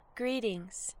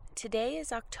Greetings. Today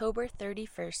is October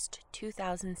 31st,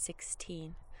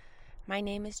 2016. My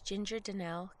name is Ginger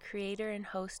Donnell, creator and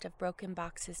host of Broken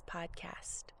Boxes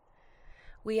podcast.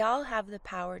 We all have the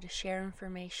power to share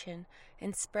information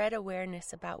and spread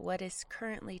awareness about what is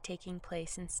currently taking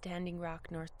place in Standing Rock,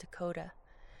 North Dakota.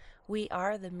 We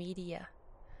are the media.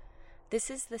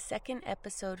 This is the second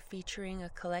episode featuring a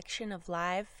collection of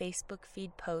live Facebook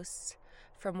feed posts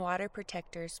from water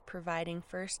protectors providing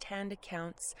first-hand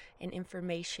accounts and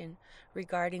information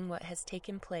regarding what has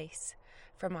taken place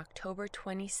from October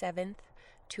 27th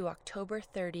to October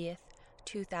 30th,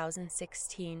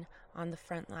 2016 on the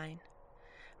front line.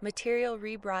 Material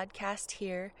rebroadcast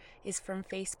here is from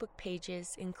Facebook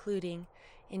pages including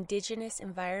Indigenous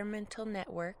Environmental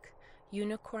Network,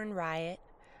 Unicorn Riot,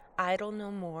 Idle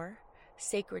No More,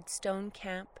 Sacred Stone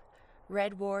Camp,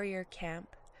 Red Warrior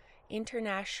Camp,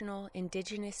 International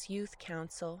Indigenous Youth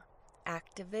Council,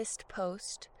 Activist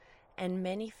Post, and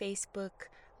many Facebook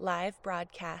live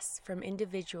broadcasts from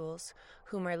individuals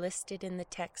whom are listed in the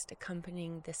text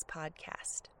accompanying this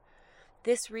podcast.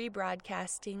 This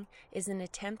rebroadcasting is an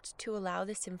attempt to allow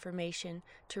this information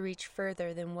to reach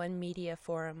further than one media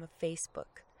forum of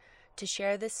Facebook, to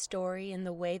share this story in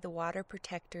the way the water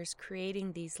protectors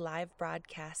creating these live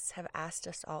broadcasts have asked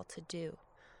us all to do.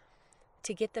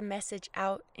 To get the message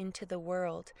out into the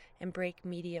world and break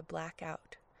media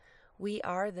blackout. We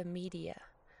are the media.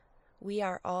 We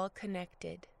are all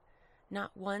connected.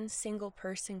 Not one single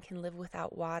person can live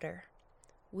without water.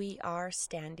 We are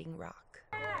Standing Rock.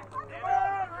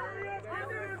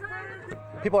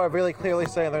 People are really clearly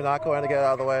saying they're not going to get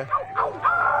out of the way.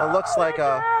 It looks like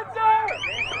the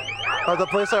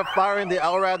police are firing the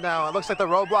LRAD now. It looks like the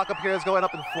roadblock up here is going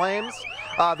up in flames.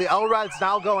 The LRAD's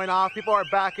now going off. People are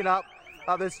backing up.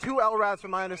 There's two LRADs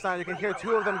from my understanding. You can hear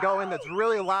two of them going. That's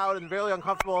really loud and very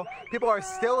uncomfortable. People are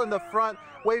still in the front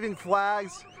waving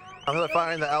flags. They're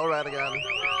firing the LRAD again.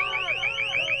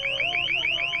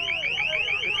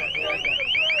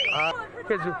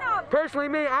 Because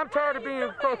personally, I'm tired of being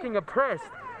fucking oppressed.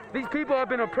 These people have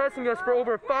been oppressing us for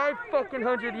over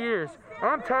 500 years.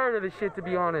 I'm tired of this shit, to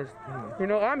be honest. You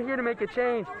know, I'm here to make a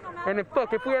change. And if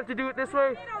we have to do it this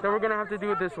way, then we're going to have to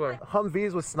do it this way.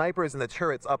 Humvees with snipers in the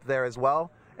turrets up there as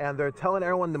well. And they're telling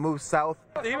everyone to move south.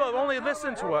 He will only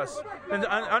listen to us and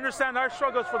understand our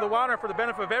struggles for the water and for the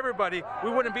benefit of everybody. We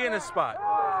wouldn't be in this spot.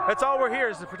 That's all we're here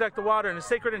is to protect the water and the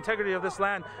sacred integrity of this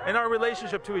land and our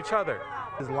relationship to each other.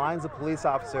 These lines of police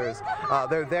officers,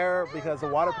 they're there because the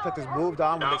water protectors moved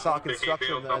on when they saw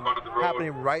construction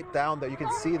happening right down there. You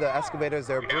can see the excavators,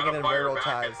 they're bringing in railroad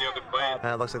ties.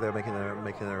 And it looks like they're making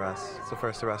an arrest. It's the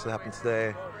first arrest that happened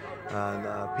today. And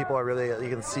people are really, you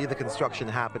can see the construction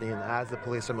happening as the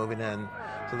police are moving in.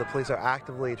 So the police are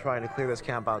actively trying to clear this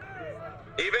camp out.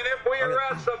 Even if we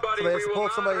arrest somebody, so they we will pulled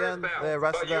not somebody hurt in, them. they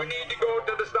arrested them. You need to go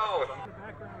to the south.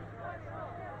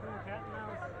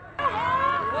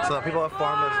 So people have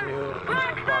formed this new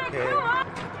blockade.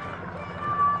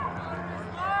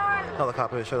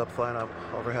 Helicopters showed up flying up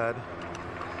overhead.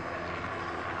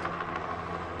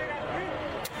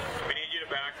 We need you to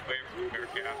back away from the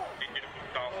Bearcat. We need you to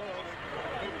move down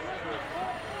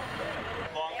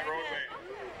along the roadway.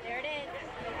 There it is.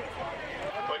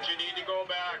 But you need to go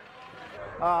back.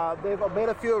 They've made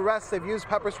a few arrests. They've used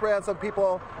pepper spray on some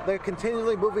people. They're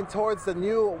continually moving towards the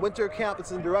new winter camp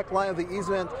that's in direct line of the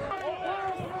easement.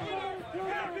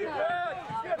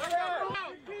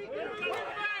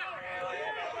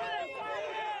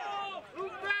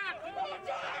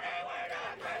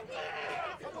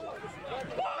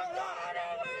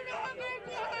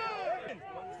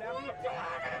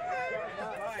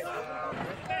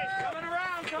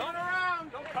 Coming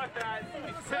around. Don't cut that.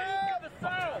 The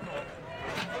south.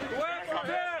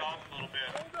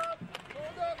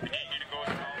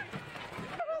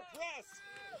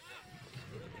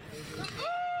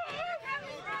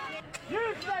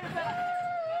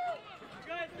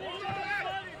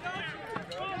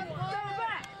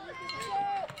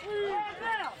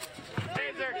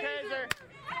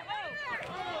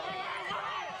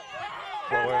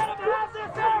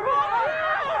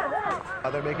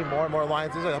 They're making more and more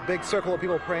lines. There's a big circle of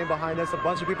people praying behind us, a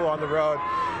bunch of people on the road.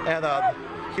 And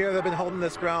here they've been holding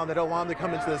this ground. They don't want them to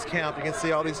come into this camp. You can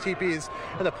see all these teepees,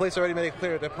 and the police already made it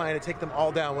clear they're planning to take them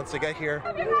all down once they get here.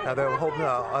 They're holding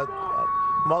a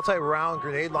multi-round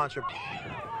grenade launcher.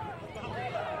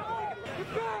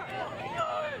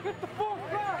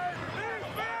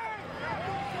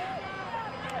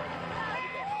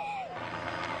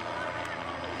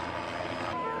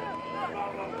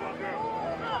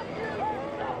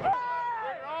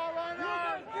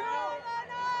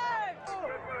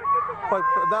 But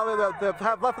now they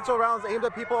have left patrol rounds aimed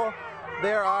at people.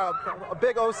 There are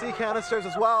big OC canisters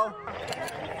as well.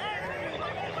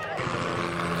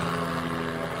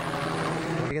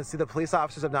 You can see the police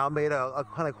officers have now made a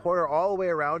kind of corridor all the way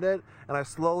around it and are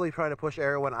slowly trying to push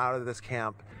everyone out of this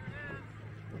camp.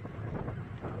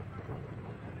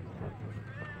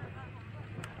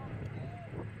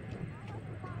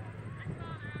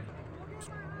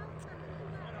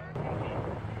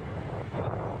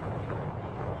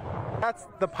 That's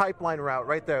the pipeline route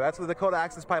right there. That's where the Dakota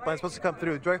Access Pipeline is supposed to come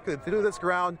through, directly through this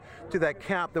ground to that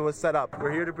camp that was set up.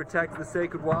 We're here to protect the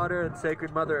sacred water and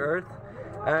sacred Mother Earth,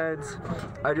 and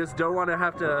I just don't want to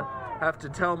have to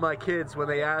tell my kids when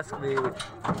they ask me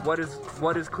what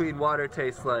does clean water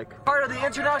taste like. Part of the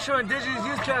International Indigenous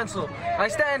Youth Council. I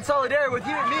stand in solidarity with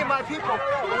you, me and my people.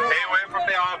 Stay away from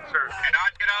the officers. Do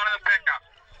not get out of the pickup.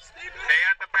 Stay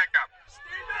at the pickup.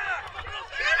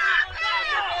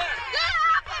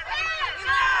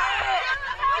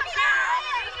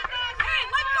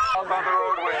 On the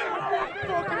roadway.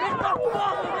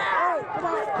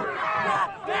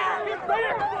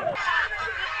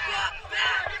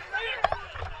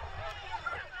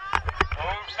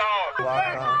 Move south.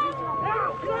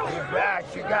 Move back,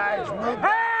 you guys. Move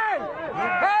back.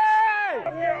 Hey!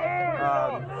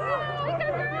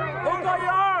 Hold on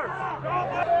your arms.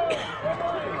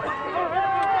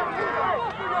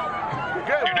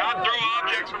 Do not throw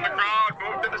objects from the crowd.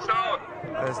 Move to the south.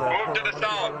 Move to the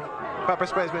south. Pepper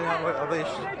sprays being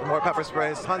unleashed. More pepper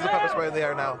sprays. Tons of pepper spray in the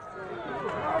air now.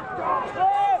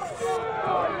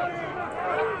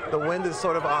 The wind is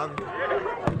sort of on. Let's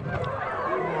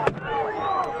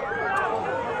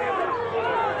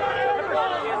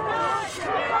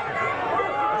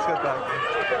get back.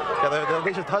 Yeah, they're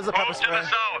unleashing tons of pepper spray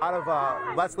out of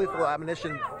less lethal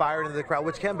ammunition fired into the crowd,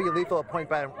 which can be lethal at point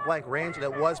blank range, and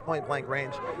it was point blank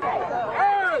range.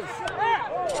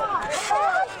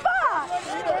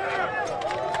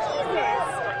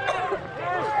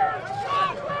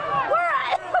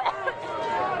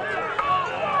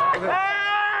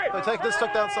 This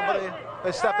took down somebody.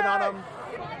 They're stepping on them.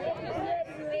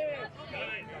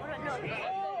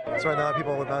 So right now,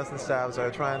 people with medicine staffs are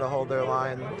trying to hold their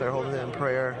line. They're holding it in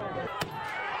prayer.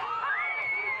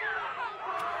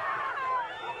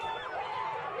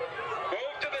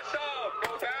 Move to the south.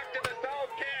 Go back to the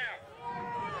south camp.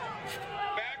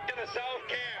 Back to the south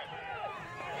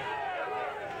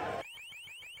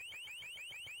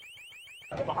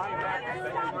camp. Behind that,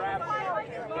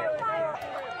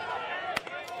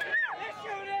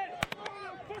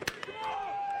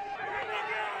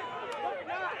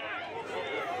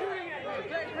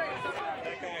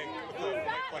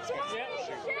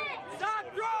 Stop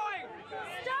throwing!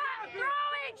 Stop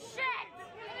throwing shit!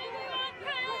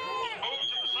 Move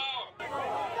to the south.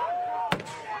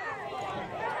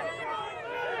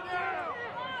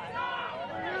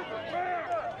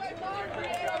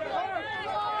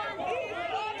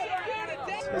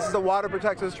 This is the water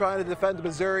protectors trying to defend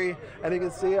Missouri, and you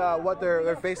can see what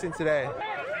they're facing today.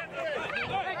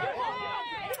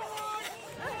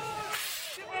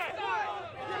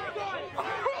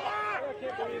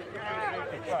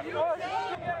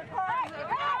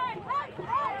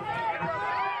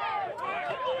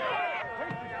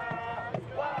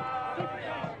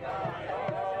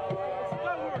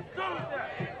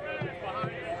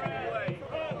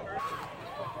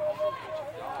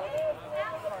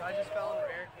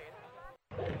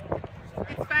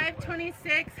 It's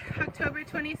 5:26, October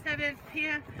 27th,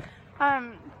 p.m.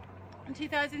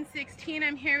 2016.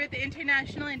 I'm here with the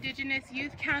International Indigenous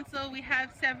Youth Council. We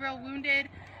have several wounded.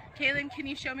 Kaylin, can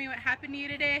you show me what happened to you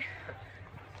today?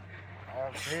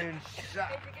 I've been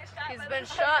shot. He's been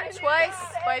shot twice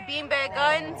by beanbag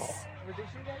guns.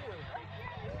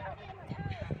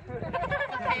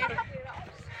 Okay.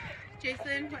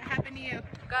 Jason, what happened to you?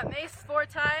 Got maced 4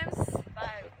 times.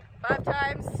 Five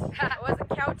times. I wasn't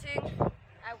counting.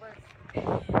 I was.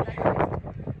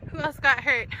 Who else got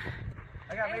hurt?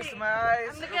 I got maced in my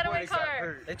eyes. I'm the getaway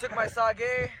car. They took my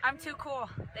sage. I'm too cool.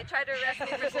 They tried to arrest me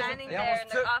for standing there, and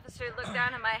the officer looked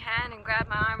down at my hand and grabbed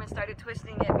my arm and started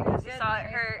twisting it because he saw it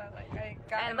hurt.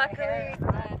 And luckily,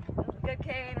 Good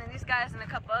Cane and these guys and a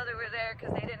couple other were there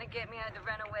because they didn't get me. I had to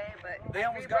run away, but they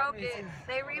almost got me it.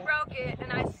 They rebroke it,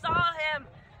 and I saw him.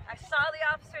 I saw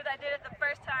the officer that did it the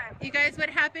first time. You guys, what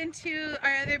happened to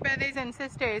our other brothers and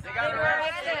sisters? They got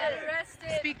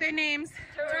arrested. Speak their names.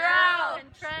 Terrell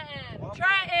and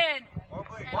Trenton.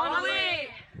 Emily.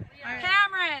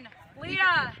 Cameron.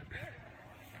 Leah.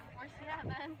 Where's she at,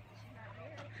 man?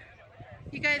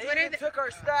 You guys, what are the... They took our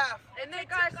staff. They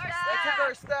took our staff. They took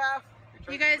our staff.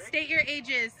 You guys, state your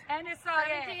ages. And it's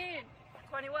 17.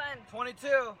 21.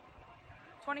 22.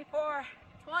 24.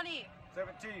 20.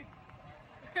 17.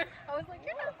 I was like,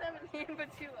 you're not 17, but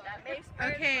you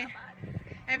are. Okay.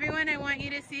 Everyone, I want you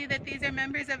to see that these are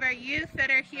members of our youth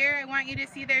that are here. I want you to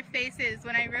see their faces.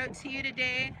 When I wrote to you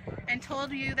today and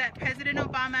told you that President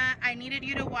Obama, I needed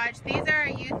you to watch, these are our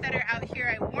youth that are out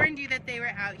here. I warned you that they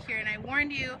were out here, and I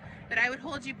warned you that I would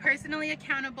hold you personally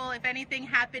accountable if anything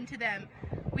happened to them.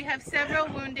 We have several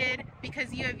wounded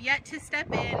because you have yet to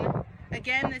step in.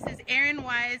 Again, this is Aaron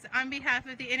Wise on behalf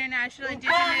of the International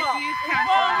Indigenous Youth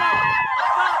Council.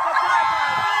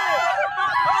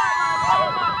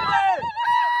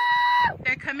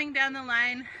 They're coming down the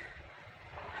line.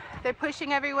 They're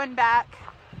pushing everyone back.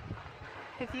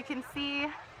 If you can see,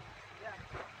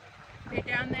 they're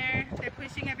down there. They're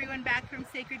pushing everyone back from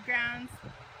sacred grounds.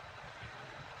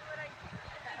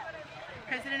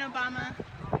 President Obama,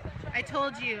 I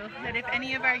told you that if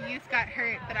any of our youth got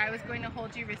hurt, that I was going to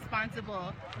hold you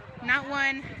responsible. Not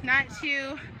 1, not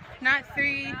 2, not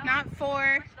 3, not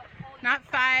 4, not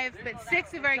 5, but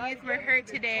 6 of our youth were hurt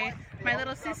today. My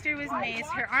little sister was maced,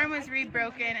 her arm was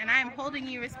rebroken, and I am holding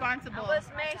you responsible. I was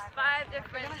maced 5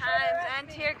 different times and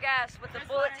tear gas with the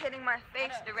bullets hitting my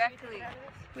face directly.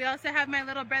 We also have my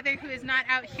little brother who is not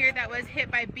out here that was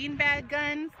hit by beanbag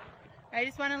guns. I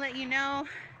just want to let you know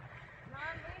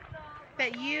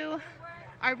that you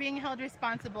are being held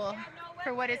responsible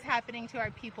for what is happening to our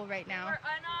people right now. We're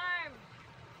unarmed.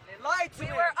 They lied to me.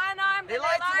 We were unarmed. They and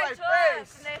lied they lied to to my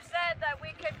us. face. And they said that we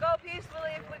could go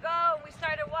peacefully if we go. And we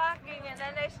started walking, and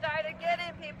then they started getting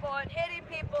people and hitting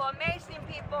people and macing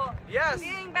people. Yes.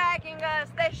 Beanbagging us.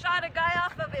 They shot a guy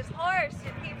off of his horse,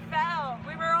 and he fell.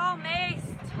 We were all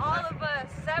maced, all of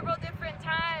us, several different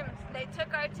times. They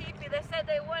took our teepee. They said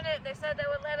they wouldn't. They said they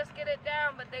would let us get it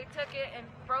down, but they took it and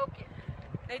broke it.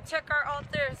 They took our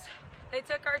altars. They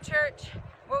took our church.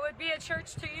 What would be a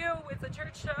church to you is a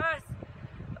church to us.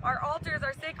 Our altars,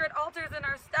 our sacred altars, and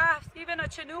our staffs. Even a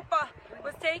chanupa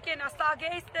was taken. A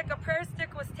sagay stick, a prayer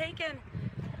stick was taken.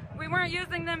 We weren't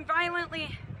using them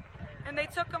violently, and they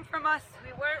took them from us.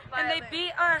 We weren't violent. And they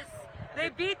beat us. They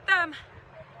beat them.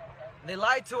 They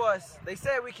lied to us. They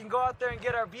said we can go out there and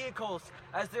get our vehicles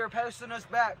as they were passing us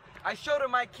back. I showed them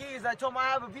my keys. I told them I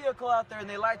have a vehicle out there, and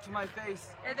they lied to my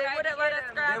face. And they wouldn't let us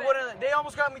grab it. They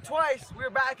almost got me twice. We were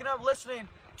backing up listening.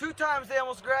 2 times they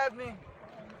almost grabbed me,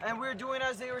 and we were doing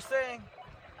as they were saying.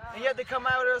 And yet they come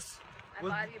at us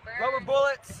with rubber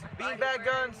bullets, beanbag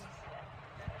guns.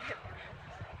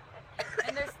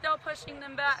 And they're still pushing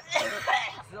them back.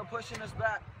 Still pushing us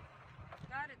back.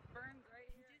 God, it burns right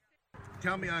here.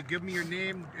 Tell me, give me your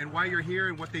name and why you're here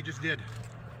and what they just did.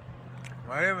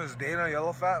 My name is Dana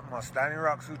Yellowfat. I'm a Standing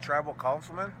Rock Sioux Tribal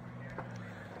Councilman.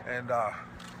 And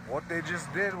what they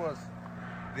just did was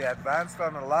they advanced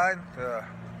on the line to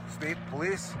state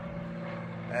police,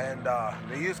 and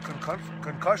they used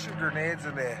concussion grenades,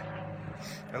 and it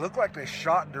looked like they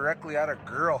shot directly at a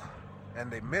girl,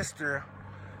 and they missed her,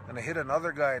 and they hit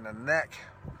another guy in the neck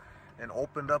and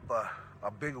opened up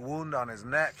a big wound on his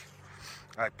neck.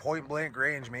 At point blank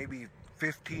range, maybe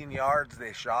 15 yards,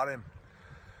 they shot him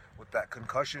with that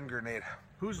concussion grenade.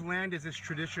 Whose land is this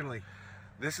traditionally?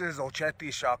 This is Oceti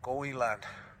Sakowin land,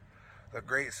 the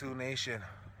Great Sioux Nation.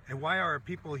 And why are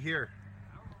people here?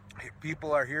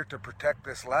 People are here to protect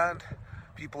this land.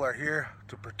 People are here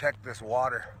to protect this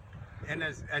water. And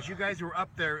as you guys were up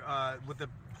there with the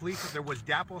police, was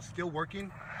DAPL still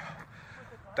working?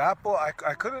 DAPL,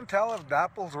 I couldn't tell if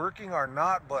DAPL's working or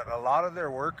not, but a lot of their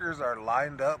workers are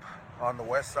lined up on the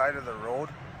west side of the road,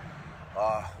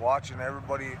 watching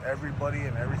everybody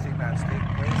and everything that's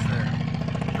taking place there.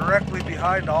 Directly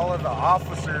behind all of the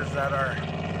officers that are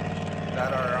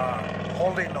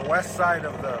holding the west side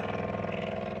of the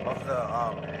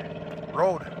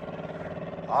road.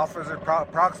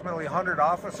 Approximately 100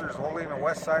 officers holding the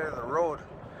west side of the road,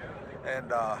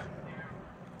 and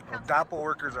DAPL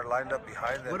workers are lined up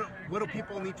behind them. What do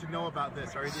people need to know about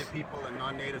this? Are there people and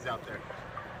non-natives out there?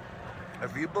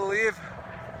 If you believe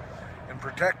in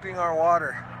protecting our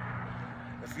water,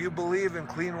 if you believe in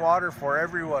clean water for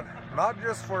everyone, not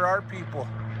just for our people,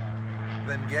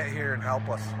 then get here and help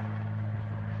us.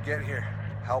 Get here,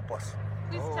 help us.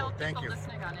 Please tell people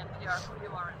listening on NPR who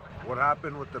you are. What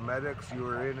happened with the medics you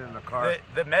were in the car?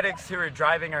 The medics who were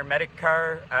driving our medic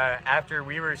car, after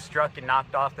we were struck and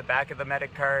knocked off the back of the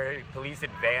medic car, police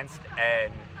advanced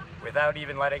and without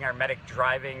even letting our medic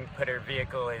driving put her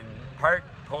vehicle in park,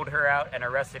 pulled her out and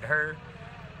arrested her.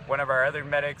 One of our other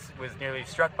medics was nearly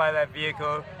struck by that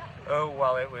vehicle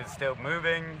while it was still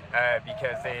moving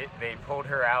because they pulled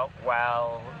her out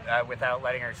while without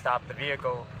letting her stop the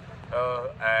vehicle.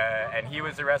 And he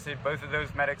was arrested. Both of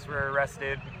those medics were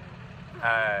arrested.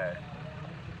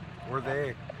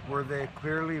 Were they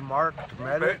clearly marked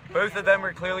medic? Both of them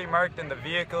were clearly marked, and the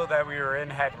vehicle that we were in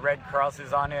had red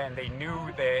crosses on it, and they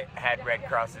knew they had red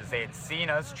crosses. They had seen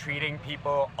us treating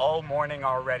people all morning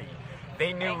already.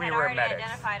 They knew we were medics. They had already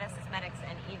identified us as medics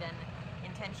and even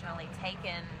intentionally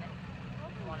taken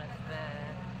one of the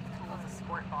tools, a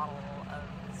squirt bottle of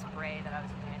spray that I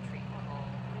was going to treat people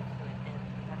who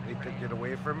had been. They took it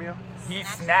away from you? He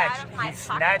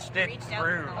snatched it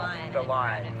through the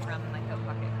line. From my coat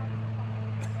pocket.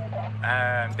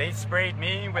 They sprayed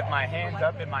me with my hands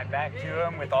up and my back to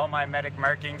them with all my medic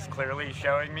markings clearly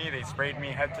showing me. They sprayed me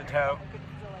head to toe.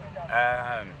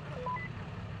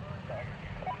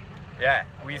 Yeah,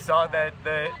 we saw that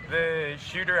the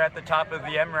shooter at the top of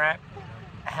the MRAP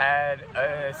had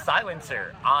a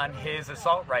silencer on his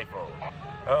assault rifle.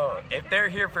 Oh, if they're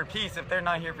here for peace, if they're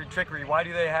not here for trickery, why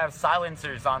do they have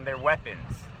silencers on their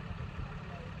weapons?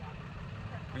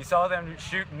 We saw them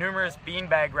shoot numerous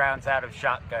beanbag rounds out of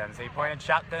shotguns. They pointed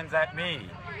shotguns at me.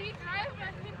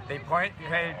 They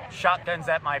pointed shotguns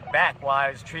at my back while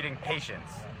I was treating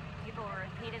patients. People were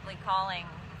repeatedly calling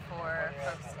for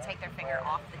folks to take their finger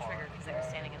off the trigger because they were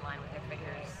standing in line with their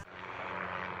fingers.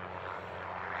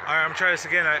 All right, I'm trying this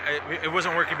again. It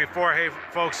wasn't working before. Hey,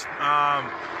 folks.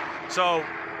 So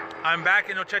I'm back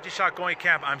in Oceti Shotgoing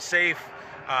Camp. I'm safe.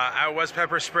 I was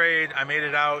pepper sprayed. I made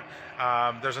it out.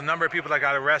 There's a number of people that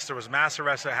got arrested. There was mass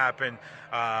arrests that happened.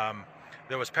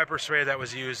 There was pepper spray that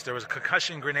was used. There was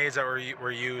concussion grenades that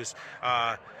were used.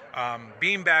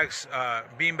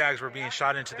 Beanbags were being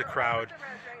shot into the crowd.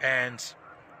 And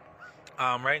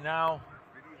right now,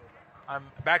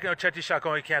 I'm back in Oceti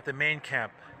Shotgoing Camp, the main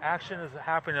camp. Action is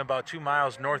happening about 2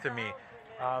 miles north of me.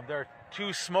 There are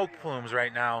 2 smoke plumes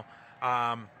right now.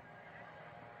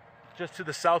 Just to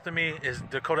the south of me is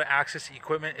Dakota Access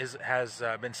equipment has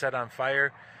been set on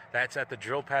fire. That's at the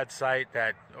drill pad site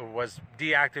that was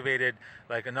deactivated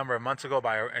like a number of months ago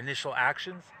by our initial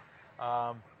actions.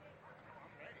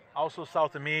 Also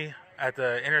south of me at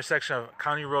the intersection of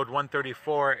County Road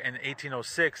 134 and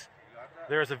 1806,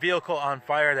 there is a vehicle on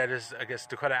fire that is, I guess,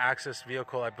 Dakota Access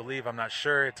vehicle, I believe. I'm not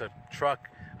sure. It's a truck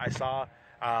I saw.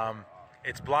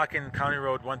 It's blocking County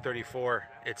Road 134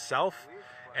 itself,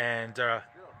 and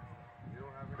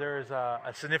there's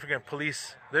a significant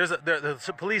police.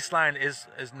 The police line is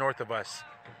north of us,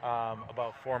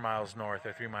 about 4 miles north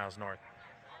or 3 miles north.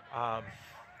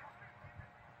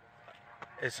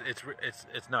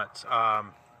 It's nuts.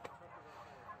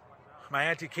 My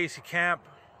auntie Casey Camp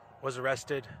was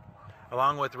arrested,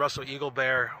 along with Russell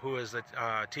Eaglebear, who is the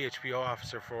THPO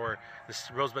officer for the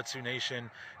Rosebud Sioux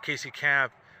Nation. Casey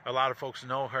Camp, a lot of folks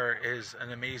know her, is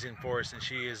an amazing force, and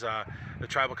she is the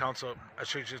tribal council.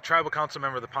 She's a tribal council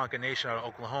member of the Ponca Nation out of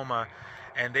Oklahoma,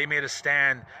 and they made a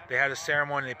stand. They had a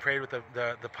ceremony. They prayed with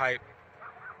the pipe.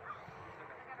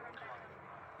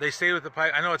 They stayed with the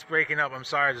pipe. I know it's breaking up. I'm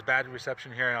sorry. There's bad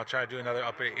reception here, and I'll try to do another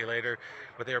update later.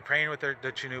 But they were praying with the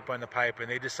Chinoopa and the pipe,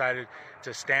 and they decided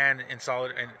to stand in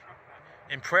solid and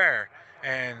in prayer.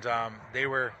 And they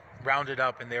were rounded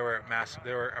up, and they were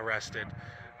arrested.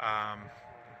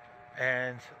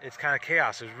 And it's kind of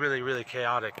chaos. It's really, really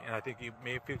chaotic. And I think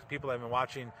people have been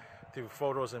watching through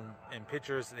photos and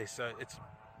pictures.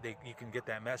 You can get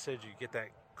that message. You get that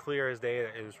clear as day.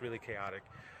 It was really chaotic.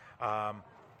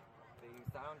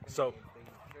 So,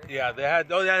 yeah, they had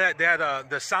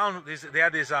the sound. They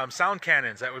had these sound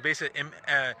cannons that were basically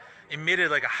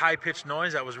emitted like a high pitched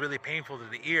noise that was really painful to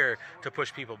the ear to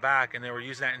push people back, and they were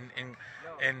using that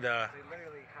in the.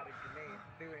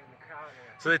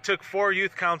 So they took 4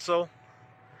 youth council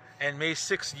and made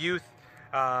 6 youth,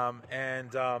 I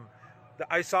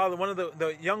saw one of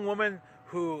the young woman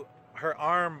who her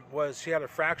arm she had a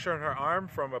fracture in her arm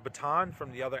from a baton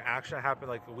from the other action that happened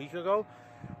like a week ago,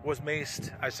 was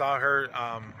maced. I saw her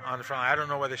on the front. I don't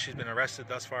know whether she's been arrested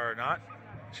thus far or not.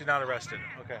 She's not arrested.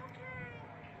 Okay.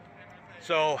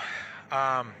 So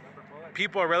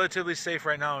people are relatively safe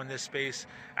right now in this space.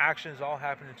 Action is all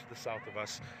happening to the south of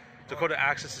us. Dakota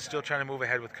Access is still trying to move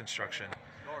ahead with construction.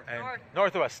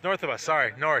 North of us,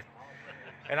 sorry, north.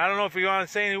 And I don't know if you want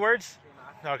to say any words?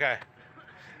 Okay.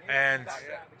 And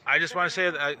I just want to say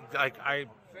that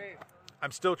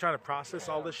I'm still trying to process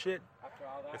all this shit.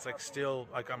 It's like still,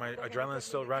 like my adrenaline is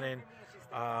still running.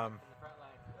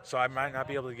 So I might not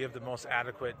be able to give the most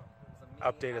adequate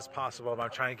update as possible, but I'm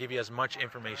trying to give you as much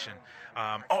information.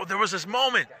 Oh, there was this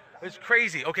moment. It's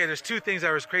crazy. Okay, there's 2 things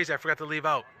that was crazy I forgot to leave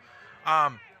out.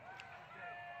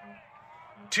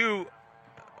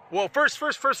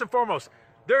 First and foremost,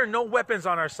 there are no weapons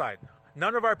on our side.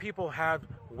 None of our people have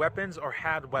weapons or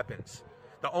had weapons.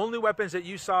 The only weapons that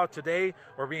you saw today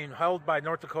were being held by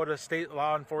North Dakota state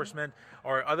law enforcement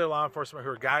or other law enforcement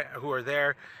who are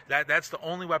there. That's the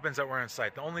only weapons that were in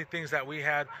sight. The only things that we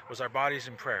had was our bodies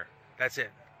and prayer. That's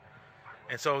it.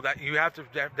 And so that you have to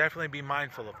definitely be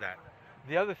mindful of that.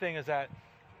 The other thing is that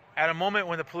at a moment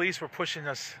when the police were pushing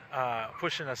us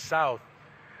south,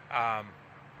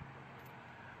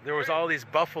 there was all these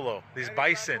buffalo, these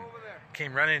bison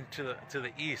came running to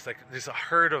the east. Like there's a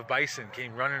herd of bison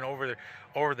came running over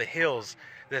the hills,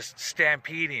 this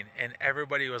stampeding, and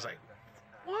everybody was like,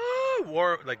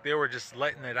 "Whoa!" Like they were just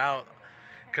letting it out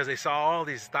because they saw all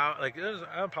these like there was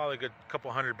probably a good couple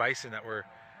hundred bison that were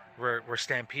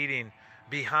stampeding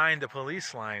behind the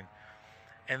police line.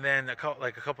 And then a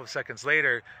couple of seconds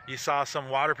later, you saw some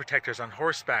water protectors on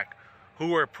horseback who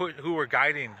were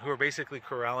basically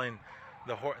corralling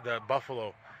the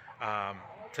buffalo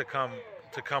to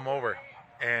come over.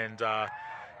 And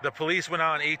the police went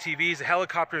out on ATVs. The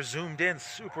helicopter zoomed in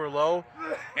super low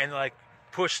and like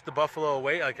pushed the buffalo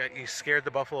away. Like he scared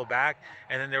the buffalo back.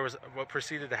 And then what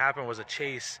proceeded to happen was a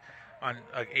chase.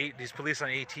 These police on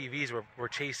ATVs were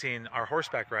chasing our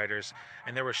horseback riders,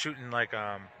 and they were shooting they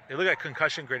looked like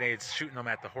concussion grenades, shooting them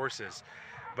at the horses.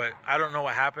 But I don't know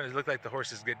what happened. It looked like the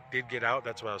horses did get out.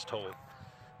 That's what I was told.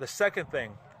 The second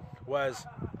thing was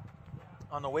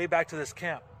on the way back to this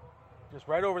camp, just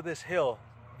right over this hill,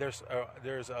 there's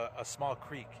a small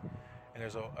creek, and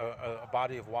there's a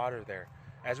body of water there.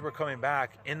 As we're coming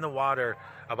back, in the water,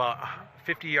 about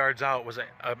 50 yards out, was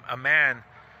a man.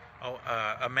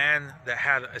 A man that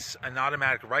had an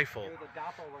automatic rifle.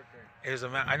 It was a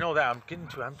man. I know that. I'm getting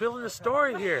to it. I'm building a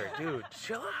story here, dude.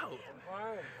 Chill out.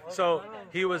 So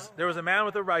there was a man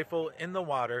with a rifle in the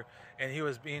water, and he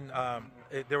was being.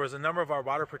 There was a number of our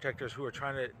water protectors who were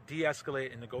trying to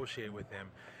de-escalate and negotiate with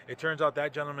him. It turns out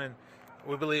that gentleman,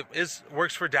 we believe,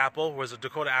 works for DAPL, was a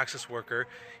Dakota Access worker.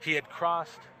 He had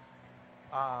crossed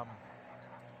the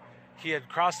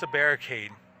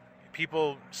barricade.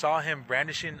 People saw him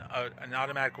brandishing an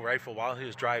automatic rifle while he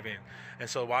was driving, and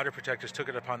so water protectors took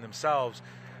it upon themselves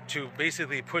to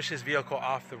basically push his vehicle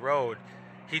off the road.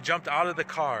 He jumped out of the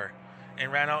car and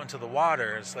ran out into the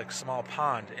water. It's like a small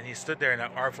pond, and he stood there, and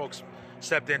our folks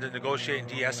stepped in to negotiate and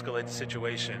de-escalate the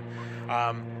situation.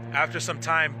 After some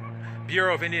time,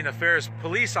 Bureau of Indian Affairs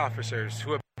police officers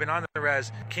who have been on the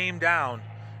res came down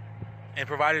and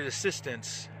provided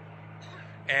assistance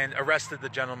and arrested the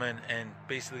gentleman and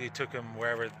basically took him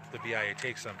wherever the BIA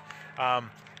takes him.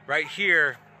 Right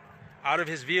here, out of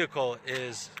his vehicle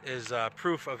is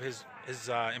proof of his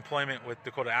employment with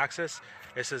Dakota Access.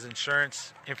 It says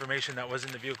insurance information that was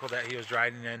in the vehicle that he was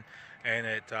driving in, and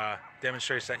it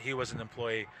demonstrates that he was an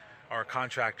employee or a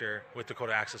contractor with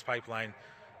Dakota Access Pipeline,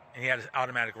 and he had an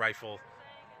automatic rifle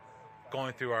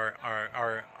going through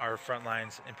our front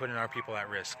lines and putting our people at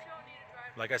risk.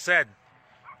 Like I said,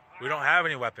 we don't have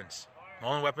any weapons. The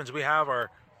only weapons we have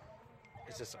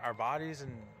is just our bodies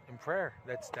and prayer.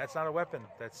 That's not a weapon.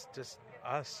 That's just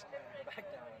us.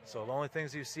 So the only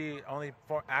things you see, only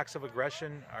acts of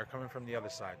aggression are coming from the other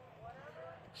side.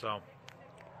 So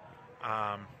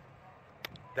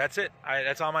that's it. I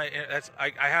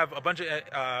have a bunch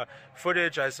of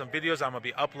footage. I have some videos I'm gonna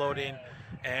be uploading,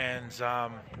 and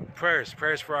prayers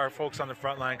for our folks on the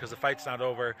front line, because the fight's not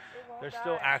over. There's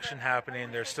still action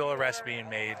happening. There's still arrests being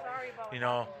made. You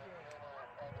know,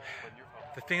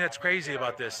 the thing that's crazy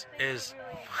about this is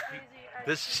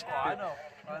this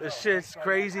shit's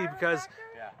crazy, because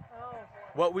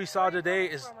what we saw today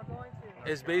is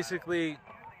basically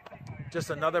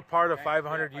just another part of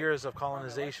 500 years of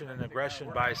colonization and aggression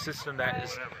by a system that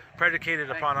is predicated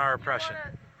upon our oppression.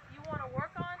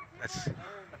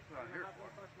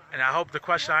 And I hope the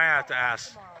question I have to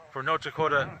ask for North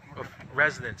Dakota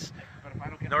residents,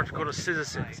 North Dakota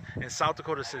citizens, and South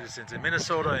Dakota citizens, and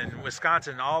Minnesota and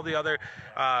Wisconsin, and all the other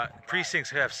precincts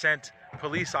who have sent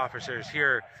police officers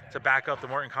here to back up the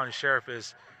Morton County Sheriff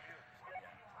is,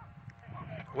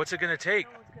 what's it going to take,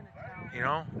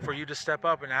 for you to step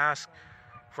up and ask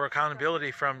for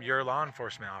accountability from your law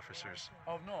enforcement officers?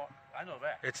 Oh no, I know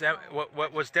that. It's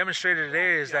what was demonstrated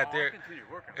today is that there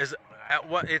is at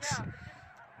what it's.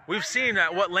 We've seen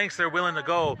at what lengths they're willing to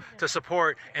go to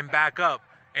support and back up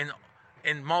in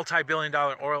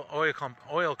multi-billion-dollar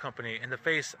oil company in the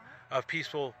face of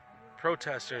peaceful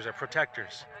protesters or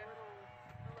protectors.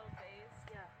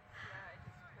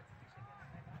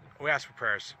 We ask for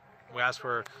prayers. We ask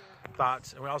for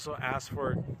thoughts, and we also ask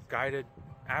for guided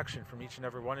action from each and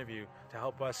every one of you to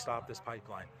help us stop this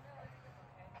pipeline.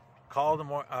 Call the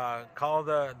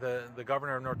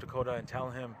governor of North Dakota and tell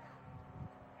him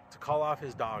to call off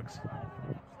his dogs.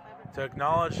 to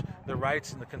acknowledge the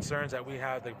rights and the concerns that we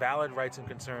have, the valid rights and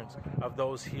concerns of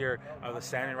those here, of the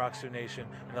Standing Rock Sioux Nation,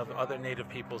 and of other Native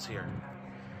peoples here.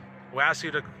 We ask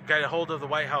you to get a hold of the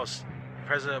White House,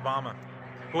 President Obama,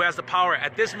 who has the power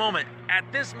at this moment. At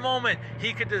this moment,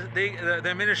 the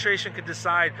administration could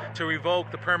decide to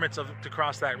revoke the permits to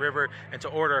cross that river and to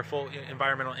order a full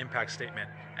environmental impact statement.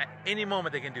 At any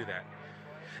moment, they can do that.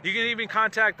 You can even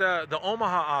contact the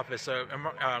Omaha office,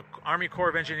 Army Corps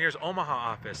of Engineers Omaha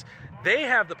office. They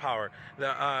have the power.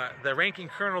 The ranking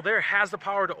colonel there has the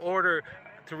power to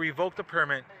revoke the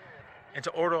permit and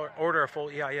to order a full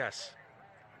EIS.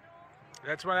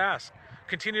 That's what I ask.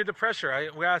 Continue the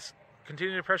pressure.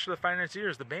 Continue to pressure the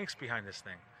financiers, the banks behind this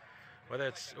thing.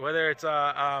 Whether it's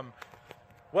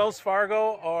Wells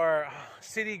Fargo or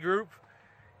Citigroup,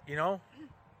 you know.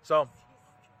 So,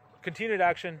 continued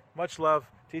action. Much love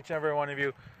to each and every one of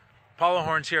you. Paulo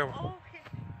Horns here.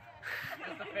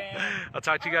 I'll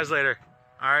talk to you guys later.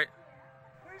 All right.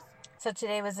 So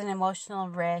today was an emotional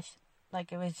riff.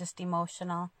 Like, it was just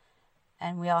emotional.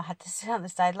 And we all had to sit on the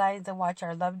sidelines and watch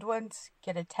our loved ones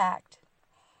get attacked.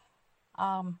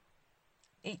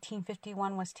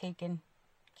 1851 was taken.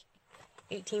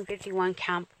 1851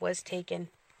 camp was taken.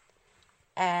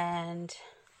 And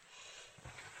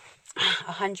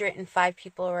 105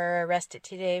 people were arrested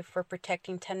today for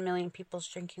protecting 10 million people's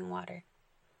drinking water.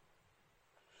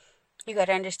 You got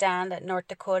to understand that North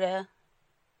Dakota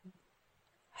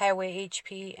Highway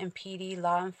HP and PD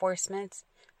law enforcement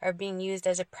are being used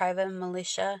as a private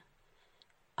militia,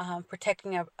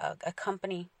 protecting a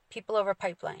company. People over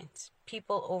pipelines.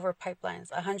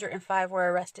 105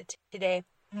 were arrested today.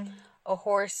 A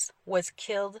horse was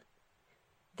killed.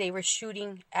 They were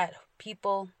shooting at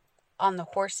people on the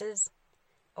horses.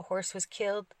 A horse was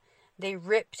killed. They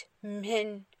ripped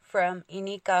men from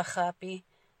Inikahapi,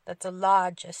 that's a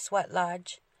lodge, a sweat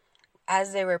lodge.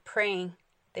 As they were praying,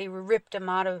 they ripped them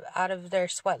out of their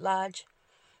sweat lodge.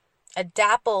 A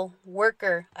DAPL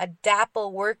worker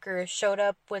showed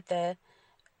up with a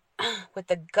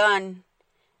gun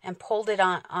and pulled it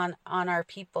on our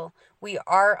people. We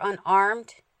are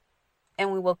unarmed,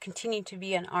 and we will continue to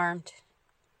be unarmed.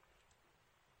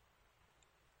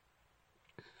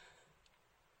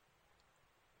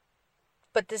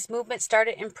 But this movement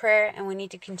started in prayer, and we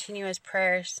need to continue as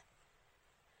prayers.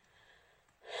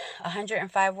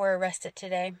 105 were arrested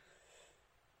today.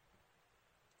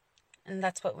 And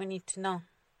that's what we need to know.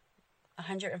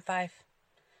 105.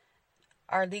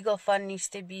 Our legal fund needs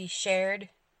to be shared.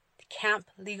 The camp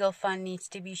legal fund needs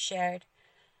to be shared.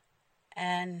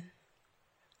 And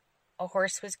a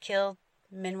horse was killed.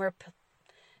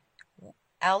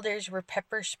 Elders were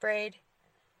pepper sprayed.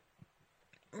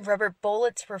 Rubber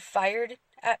bullets were fired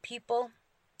at people.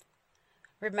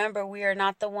 Remember, we are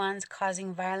not the ones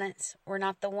causing violence. We're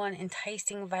not the one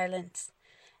enticing violence.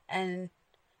 And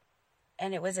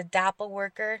it was a DAPL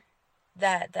worker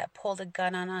that pulled a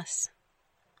gun on us.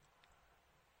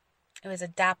 It was a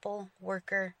DAPL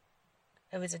worker.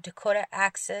 It was a Dakota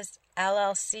Access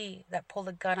LLC that pulled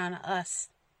a gun on us.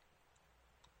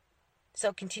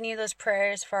 So continue those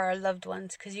prayers for our loved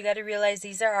ones, because you got to realize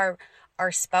these are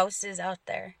our spouses out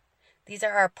there. These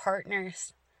are our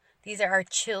partners. These are our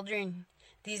children.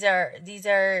 These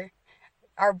are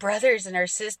our brothers and our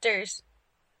sisters.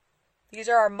 These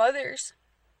are our mothers,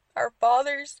 our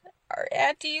fathers, our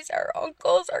aunties, our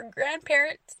uncles, our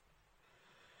grandparents.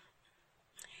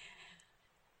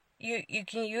 You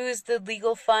can use the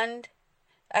legal fund.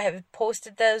 I have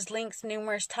posted those links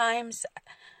numerous times.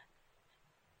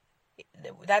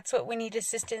 That's what we need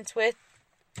assistance with.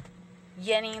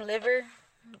 Yenny liver.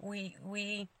 The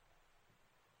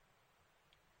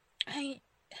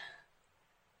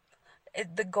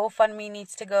GoFundMe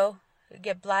needs to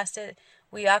get blasted.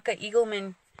 Wiaka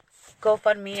Eagleman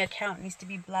GoFundMe account needs to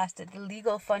be blasted. The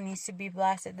legal fund needs to be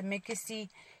blasted. The Mikisew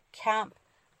camp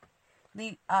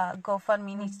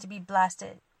GoFundMe needs to be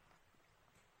blasted.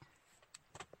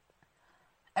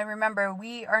 And remember,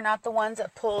 we are not the ones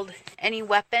that pulled any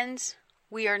weapons.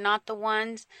 We are not the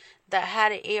ones that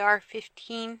had an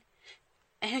AR-15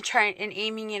 and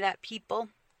aiming it at people.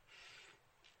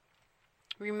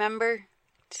 Remember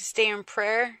to stay in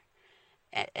prayer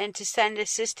and to send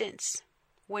assistance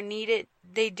when needed.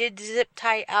 They did zip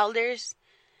tie elders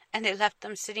and they left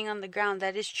them sitting on the ground.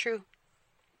 That is true.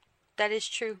 That is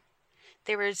true.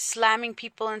 They were slamming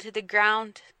people into the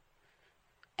ground,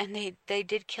 and they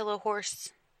did kill a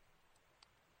horse.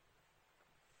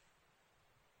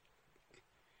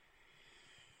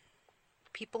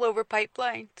 People over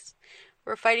pipelines.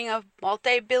 We're fighting a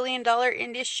multi-billion-dollar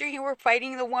industry. We're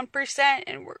fighting the 1%,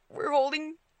 and we're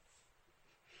holding.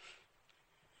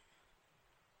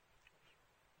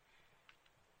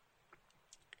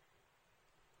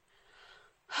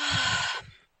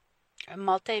 a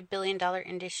multi-billion-dollar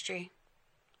industry.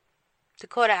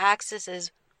 Dakota Access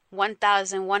is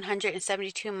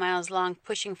 1,172 miles long,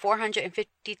 pushing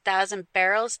 450,000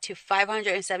 barrels to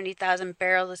 570,000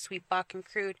 barrels of sweet Bakken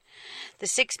crude. The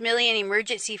 $6 million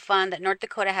emergency fund that North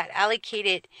Dakota had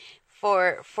allocated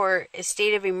for a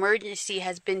state of emergency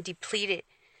has been depleted,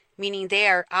 meaning they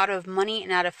are out of money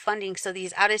and out of funding. So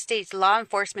these out-of-state law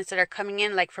enforcement that are coming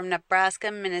in, like from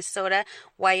Nebraska, Minnesota,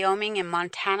 Wyoming, and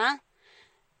Montana,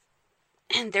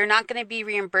 they're not going to be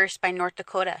reimbursed by North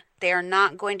Dakota. They are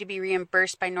not going to be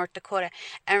reimbursed by North Dakota.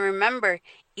 And remember,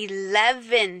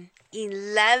 11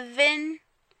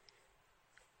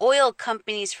 oil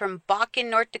companies from Bakken,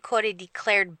 North Dakota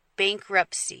declared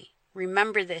bankruptcy.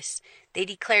 Remember this. They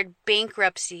declared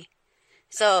bankruptcy.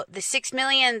 So the $6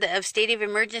 million of state of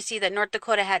emergency that North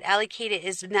Dakota had allocated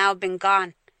is now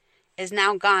gone.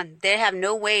 They have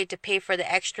no way to pay for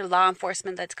the extra law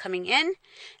enforcement that's coming in,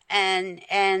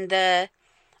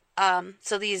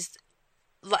 so these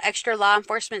extra law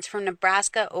enforcements from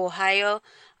Nebraska, Ohio,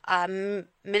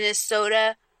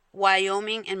 Minnesota,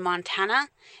 Wyoming, and Montana,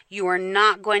 you are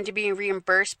not going to be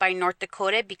reimbursed by North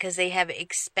Dakota because they have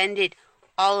expended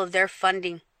all of their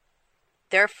funding.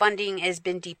 Their funding has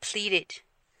been depleted.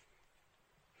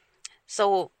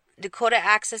 So Dakota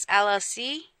Access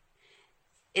LLC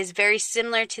is very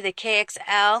similar to the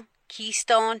KXL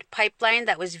Keystone pipeline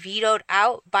that was vetoed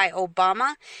out by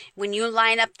Obama. When you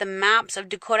line up the maps of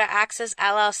Dakota Access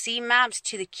LLC maps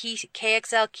to the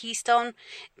KXL Keystone,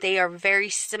 they are very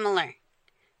similar.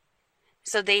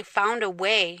 So they found a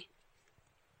way,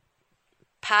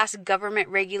 past government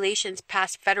regulations,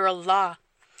 past federal law.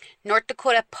 North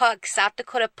Dakota Puck, South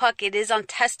Dakota Puck, it is on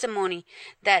testimony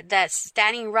that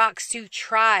Standing Rock Sioux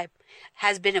tribe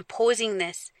has been opposing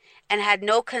this and had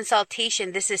no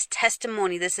consultation. This is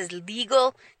testimony. This is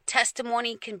legal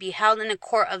testimony, can be held in a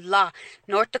court of law.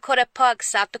 North Dakota Puck,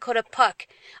 South Dakota Puck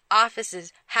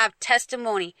offices have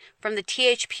testimony from the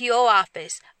THPO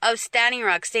office of Standing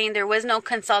Rock saying there was no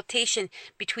consultation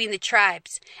between the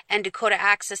tribes and Dakota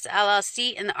Access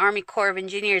LLC and the Army Corps of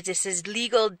Engineers. This is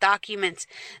legal documents.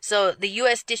 So the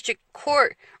U.S. District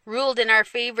Court ruled in our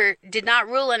favor, did not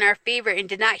rule in our favor, and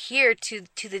did not adhere to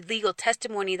the legal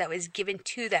testimony that was given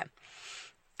to them.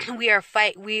 We are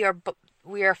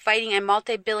fighting a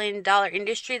multi-billion-dollar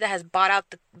industry that has bought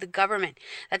out the government.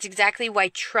 That's exactly why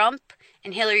Trump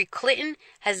and Hillary Clinton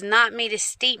has not made a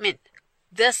statement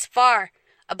thus far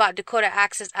about Dakota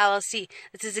Access LLC.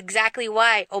 This is exactly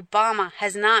why Obama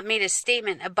has not made a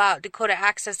statement about Dakota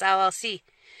Access LLC.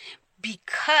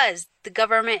 Because the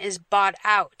government is bought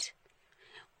out.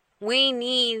 We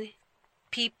need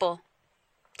people.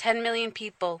 10 million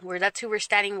people. That's who we're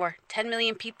standing for. 10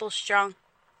 million people strong.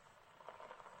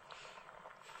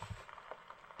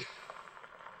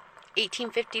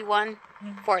 1851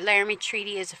 Fort Laramie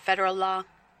Treaty is a federal law.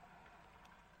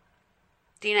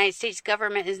 The United States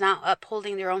government is now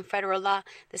upholding their own federal law.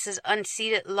 This is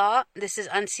unceded law. This is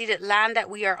unceded land that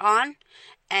we are on,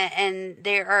 and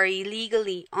they are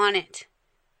illegally on it.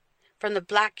 From the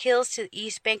Black Hills to the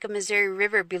east bank of Missouri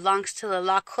River belongs to the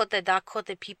Lakota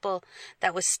Dakota people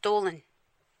that was stolen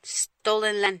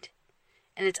land.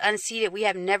 And it's unceded. We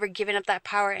have never given up that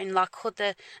power, and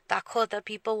Lakota Dakota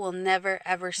people will never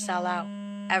ever sell out.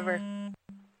 Ever.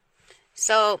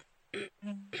 So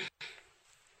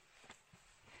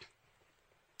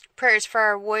prayers for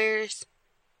our warriors,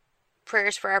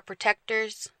 prayers for our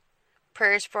protectors,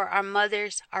 prayers for our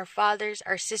mothers, our fathers,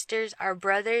 our sisters, our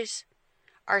brothers,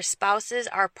 our spouses,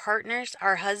 our partners,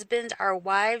 our husbands, our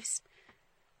wives.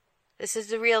 This is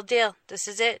the real deal. This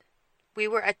is it. We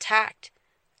were attacked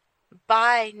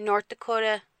by North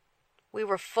Dakota. We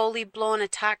were fully blown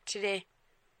attacked today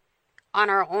on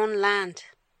our own land.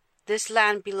 This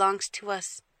land belongs to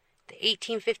us. The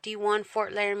 1851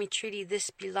 Fort Laramie Treaty, this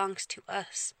belongs to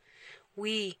us.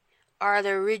 We are the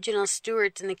original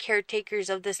stewards and the caretakers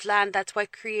of this land. That's why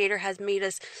Creator has made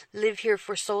us live here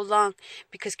for so long,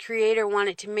 because Creator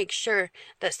wanted to make sure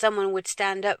that someone would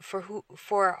stand up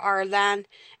for our land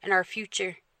and our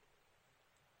future.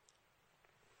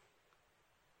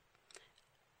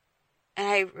 And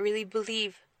I really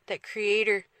believe that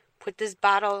Creator put this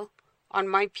battle on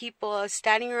my people of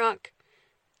Standing Rock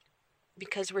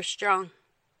because we're strong.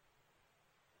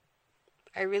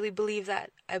 I really believe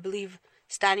that. I believe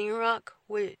Standing Rock,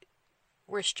 we're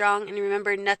strong. And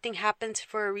remember, nothing happens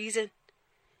for a reason.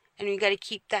 And you got to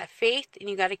keep that faith, and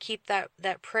you got to keep that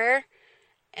prayer,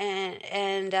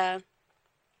 and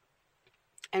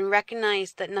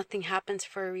recognize that nothing happens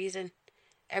for a reason.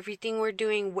 Everything we're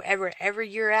doing, wherever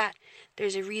you're at,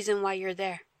 there's a reason why you're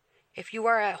there. If you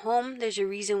are at home, there's a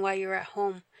reason why you're at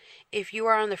home. If you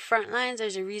are on the front lines,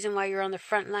 there's a reason why you're on the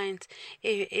front lines.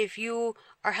 If you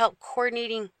are help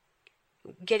coordinating,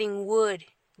 getting wood,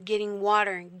 getting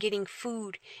water, getting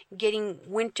food, getting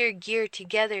winter gear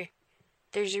together,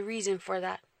 there's a reason for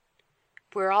that.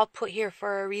 We're all put here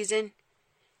for a reason.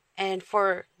 And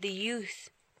for the youth,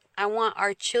 I want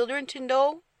our children to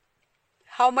know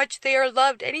how much they are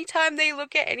loved. Anytime they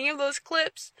look at any of those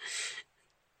clips,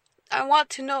 I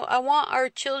want our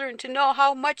children to know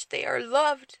how much they are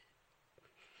loved.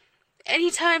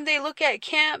 Anytime they look at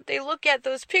camp, they look at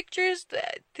those pictures,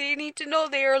 they need to know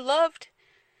they are loved.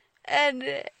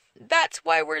 And that's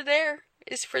why we're there,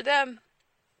 is for them.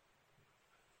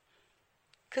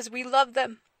 Because we love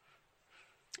them.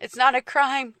 It's not a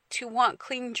crime to want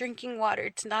clean drinking water.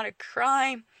 It's not a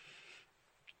crime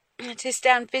to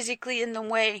stand physically in the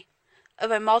way of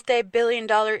a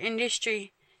multi-billion-dollar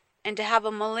industry and to have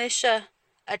a militia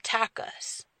attack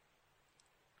us.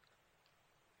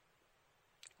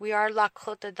 We are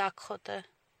Lakota Dakota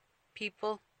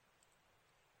people.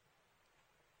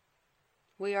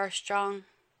 We are strong,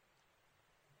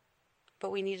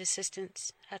 but we need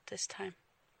assistance at this time.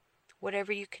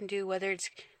 Whatever you can do, whether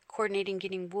it's coordinating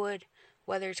getting wood,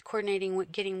 whether it's coordinating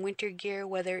getting winter gear,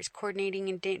 whether it's coordinating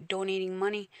and donating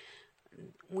money,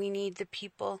 we need the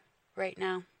people right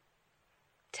now.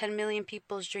 10 million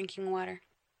people is drinking water.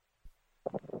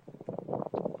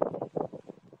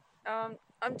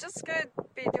 I'm just going to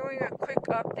be doing a quick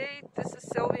update. This is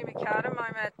Sylvie McAdam.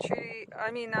 I'm at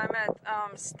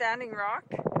Standing Rock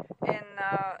in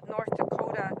North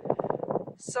Dakota.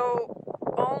 So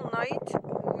all night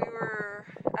we were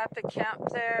at the camp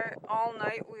there. All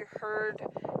night we heard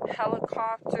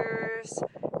helicopters,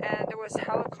 and there was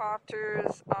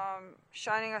helicopters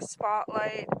shining a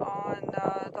spotlight on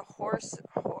the horse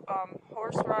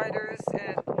riders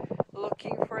and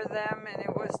looking for them, and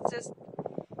it was just,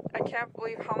 I can't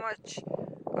believe how much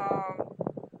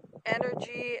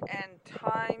energy and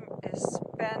time is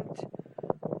spent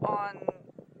on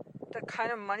the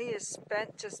kind of money is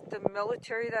spent. Just the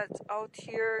military that's out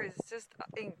here is just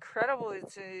incredible.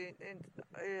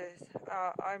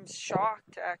 I'm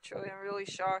shocked, actually. I'm really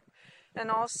shocked. And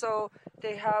also,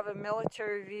 they have a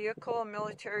military vehicle, a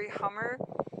military Hummer,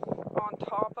 on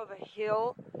top of a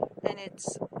hill, and it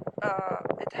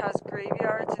has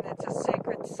graveyards, and it's a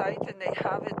sacred site, and they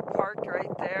have it parked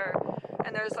right there.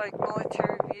 And there's like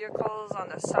military vehicles on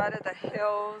the side of the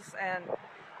hills, and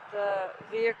the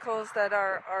vehicles that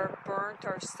are burnt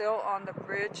are still on the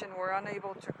bridge, and we're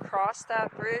unable to cross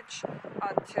that bridge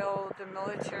until the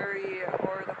military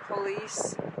or the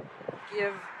police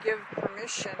give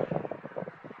permission.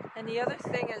 And the other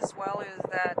thing as well is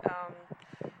that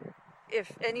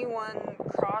if anyone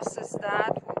crosses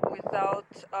that without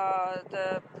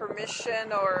the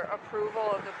permission or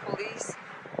approval of the police,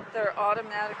 they're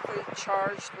automatically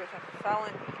charged with a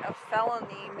felony. A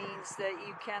felony means that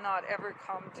you cannot ever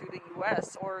come to the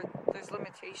U.S., or there's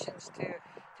limitations to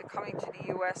coming to the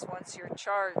U.S. once you're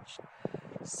charged.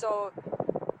 So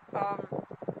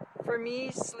for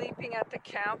me, sleeping at the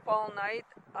camp all night,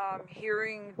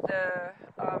 hearing the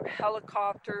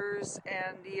helicopters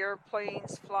and the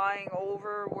airplanes flying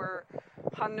over where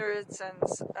hundreds and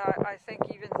I think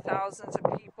even thousands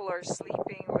of people are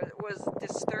sleeping was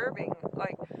disturbing.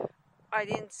 Like, I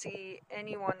didn't see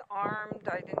anyone armed.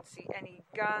 I didn't see any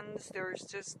guns. There was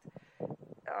just,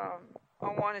 I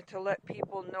wanted to let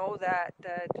people know that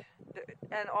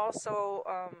and also,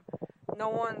 no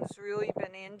one's really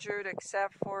been injured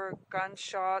except for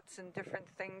gunshots and different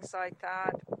things like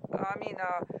that. I mean,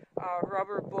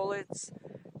 rubber bullets,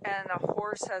 and a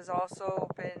horse has also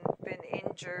been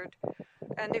injured.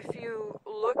 And if you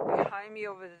look behind me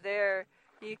over there,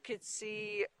 you could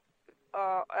see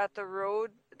at the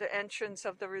road, the entrance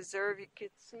of the reserve, you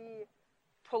could see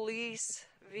police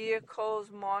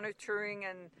vehicles monitoring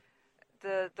and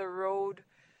the road.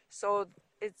 So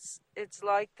it's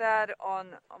like that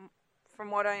on,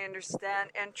 from what I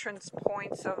understand, entrance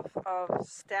points of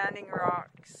Standing Rock.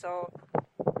 So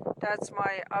that's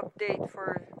my update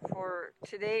for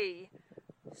today.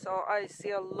 So I see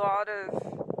a lot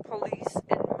of police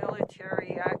and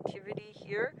military activity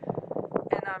here,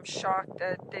 and I'm shocked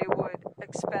that they would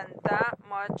expend that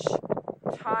much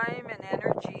time and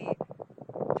energy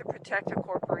to protect a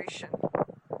corporation.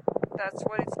 That's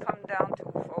what it's come down to,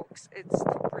 folks. It's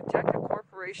to protect a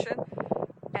corporation,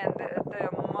 and the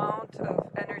amount of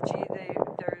energy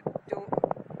they're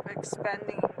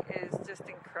expending is just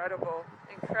incredible.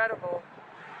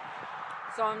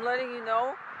 So I'm letting you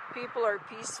know, people are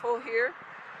peaceful here.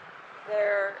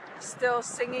 They're still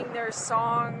singing their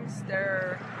songs.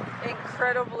 They're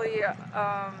incredibly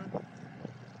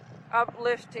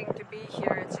uplifting to be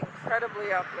here. It's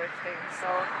incredibly uplifting. So,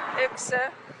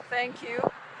 Iksa, thank you.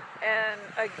 And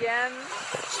again,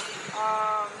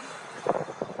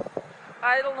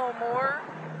 Idle No More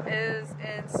is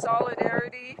in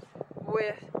solidarity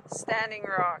with Standing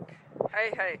Rock.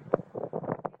 Hey, hey.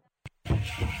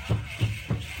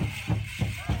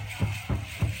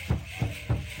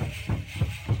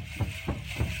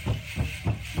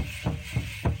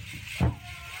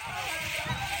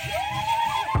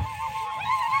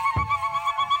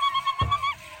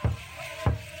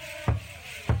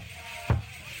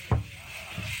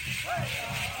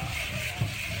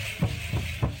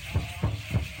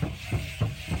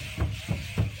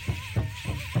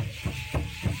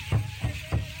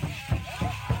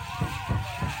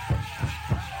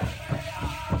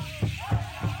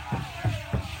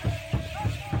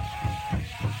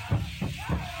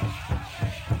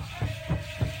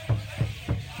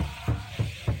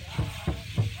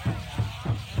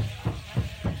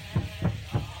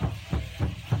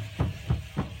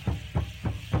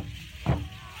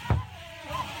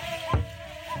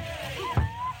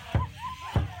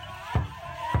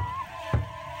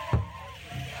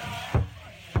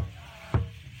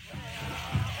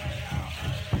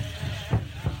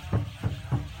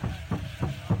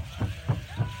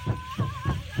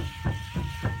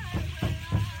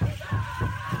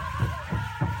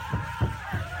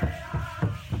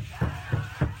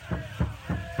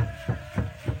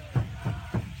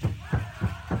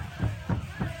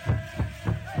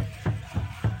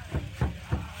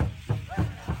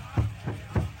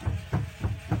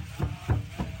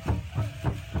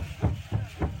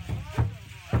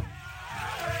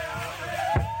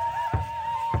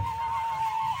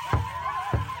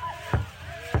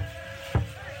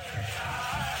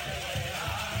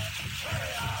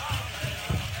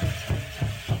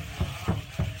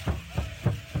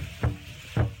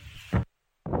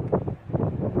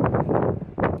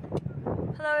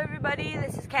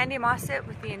 This is Candy Mossett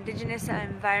with the Indigenous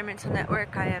Environmental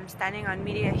Network. I am standing on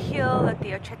Media Hill at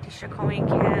the Ocheti Shakowin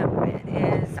camp. It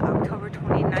is October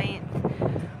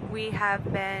 29th. We have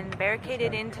been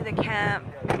barricaded into the camp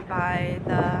by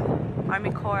the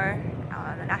Army Corps,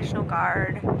 the National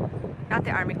Guard, not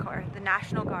the Army Corps, the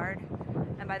National Guard,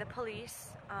 and by the police.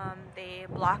 They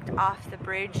blocked off the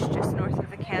bridge just north of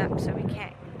the camp, so we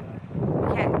can't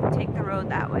take the road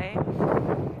that way.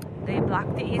 They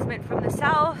blocked the easement from the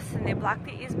south and they blocked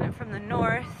the easement from the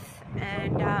north,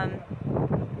 and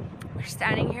we're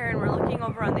standing here and we're looking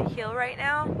over on the hill right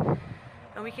now,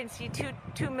 and we can see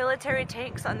two military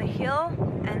tanks on the hill,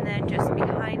 and then just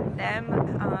behind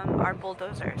them are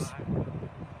bulldozers.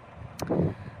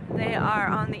 They are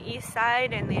on the east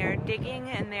side and they are digging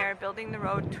and they are building the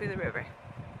road to the river,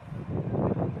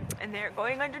 and they're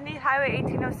going underneath Highway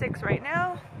 1806 right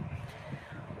now.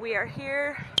 We are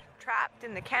here trapped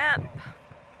in the camp.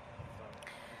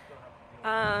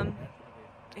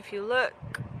 If you look,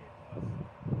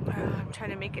 I'm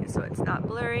trying to make it so it's not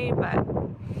blurry, but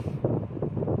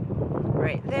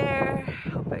right there,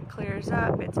 hope it clears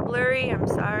up. It's blurry, I'm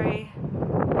sorry.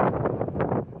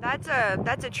 That's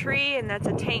a tree and that's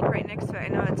a tank right next to it. I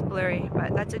know it's blurry,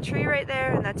 but that's a tree right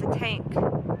there and that's a tank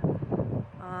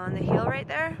on the hill right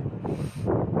there.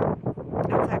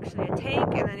 That's actually a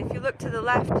tank, and then if you look to the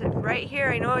left, right here,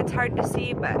 I know it's hard to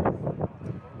see, but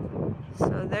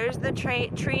so there's the tree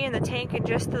and the tank, and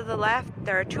just to the left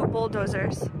there are two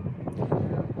bulldozers.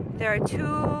 There are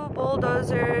two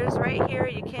bulldozers right here.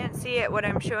 You can't see it what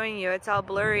I'm showing you, it's all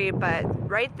blurry, but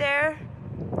right there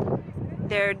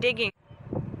they're digging.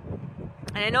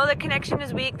 And I know the connection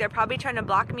is weak, they're probably trying to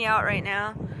block me out right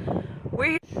now.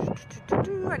 We're here.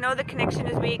 I know the connection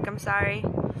is weak, I'm sorry.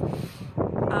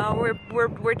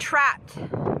 We're trapped.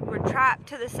 We're trapped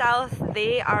to the south.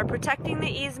 They are protecting the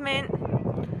easement.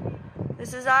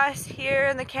 This is us here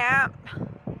in the camp.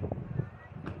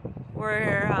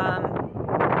 We're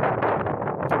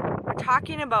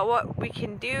talking about what we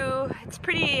can do. It's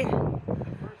pretty.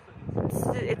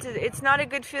 It's not a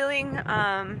good feeling.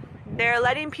 They're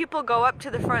letting people go up to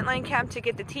the frontline camp to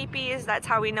get the teepees. That's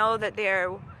how we know that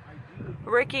they're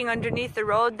working underneath the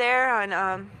road there on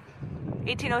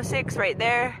 1806 right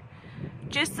there.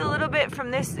 Just a little bit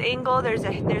from this angle there's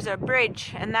a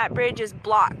bridge, and that bridge is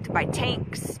blocked by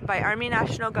tanks, by Army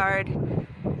National Guard,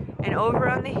 and over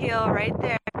on the hill right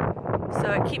there,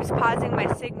 so it keeps pausing my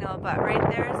signal, but right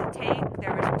there is a tank.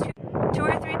 There was two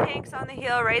or three tanks on the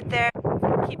hill right there.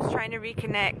 It keeps trying to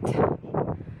reconnect.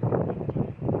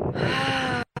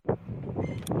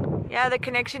 Yeah, the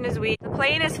connection is weak. The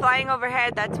plane is flying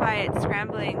overhead, that's why it's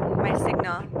scrambling my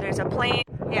signal. There's a plane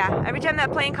Yeah, every time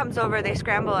that plane comes over, they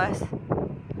scramble us.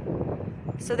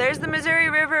 So there's the Missouri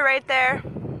River right there.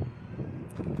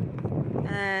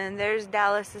 And there's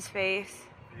Dallas's face.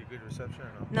 Good reception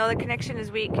or no? No, the connection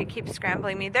is weak. It keeps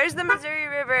scrambling me. There's the Missouri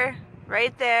River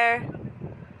right there.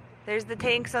 There's the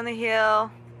tanks on the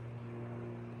hill.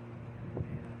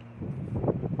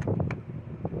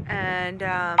 And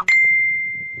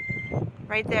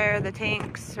right there, the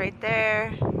tanks right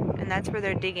there. And that's where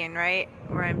they're digging, right?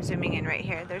 Where I'm zooming in right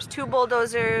here. There's two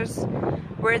bulldozers.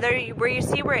 Where you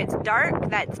see where it's dark,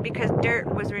 that's because dirt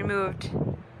was removed.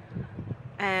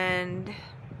 And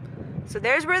so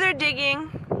there's where they're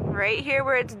digging. Right here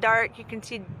where it's dark, you can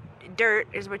see dirt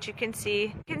is what you can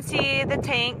see. You can see the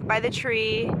tank by the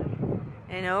tree.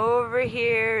 And over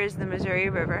here is the Missouri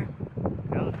River.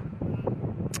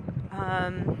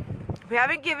 We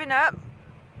haven't given up.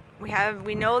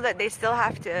 We know that they still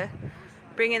have to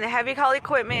bring in the heavy haul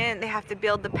equipment. They have to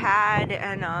build the pad,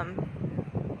 and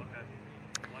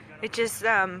it just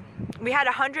we had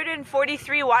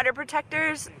 143 water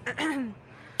protectors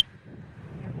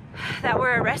that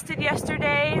were arrested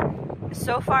yesterday.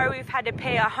 So far, we've had to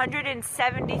pay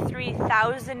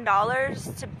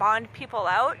 $173,000 to bond people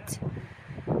out.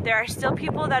 There are still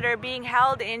people that are being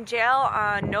held in jail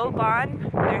on no bond.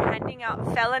 They're handing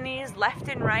out felonies left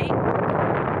and right.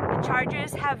 The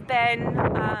charges have been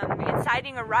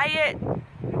inciting a riot,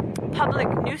 public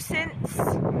nuisance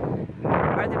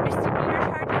are the misdemeanor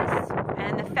charges,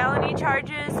 and the felony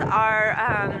charges are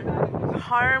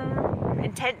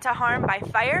intent to harm by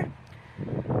fire.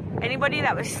 Anybody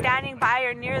that was standing by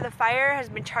or near the fire has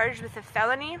been charged with a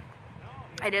felony.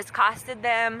 It has costed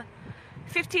them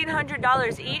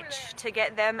 $1,500 each to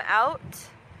get them out.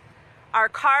 Our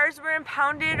cars were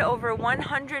impounded. Over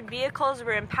 100 vehicles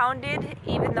were impounded,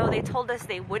 even though they told us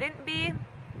they wouldn't be.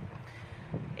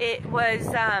 It was,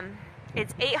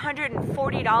 it's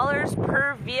 $840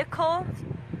 per vehicle.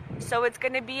 So it's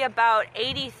going to be about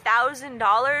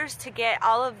 $80,000 to get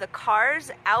all of the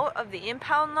cars out of the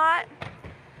impound lot.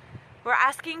 We're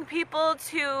asking people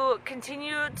to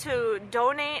continue to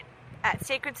donate at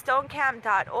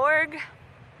sacredstonecamp.org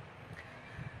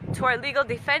to our legal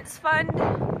defense fund.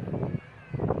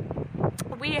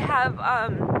 We have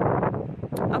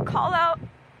a call out.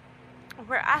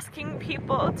 We're asking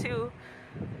people to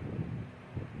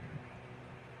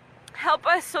help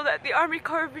us so that the Army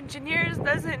Corps of Engineers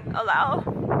doesn't allow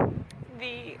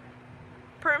the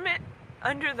permit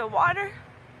under the water.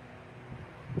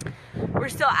 We're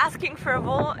still asking for a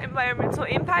full environmental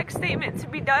impact statement to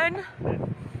be done.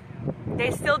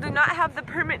 They still do not have the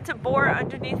permit to bore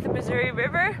underneath the Missouri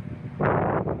River.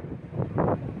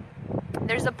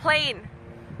 There's a plane.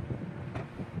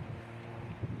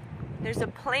 There's a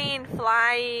plane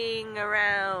flying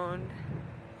around,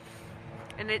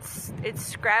 and it's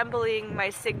scrambling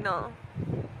my signal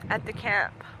at the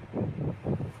camp.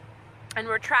 And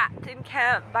we're trapped in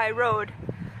camp by road.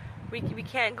 We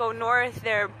can't go north.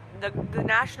 The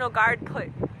National Guard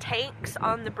put tanks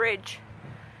on the bridge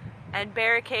and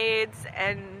barricades,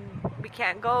 and we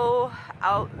can't go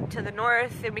out to the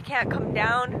north, and we can't come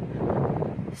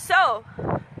down. So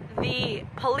the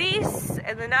police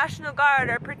and the National Guard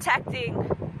are protecting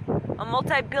a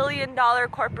multi-billion-dollar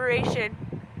corporation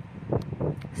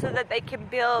so that they can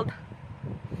build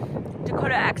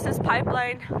Dakota Access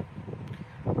Pipeline.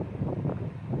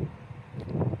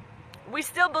 We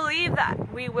still believe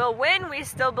that we will win. We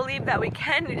still believe that we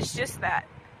can. It's just that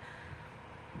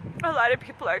a lot of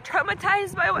people are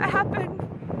traumatized by what happened.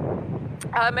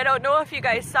 I don't know if you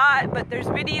guys saw it, but there's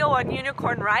video on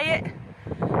Unicorn Riot.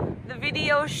 The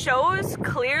video shows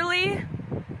clearly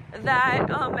that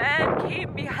a man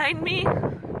came behind me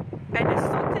and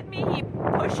assaulted me. He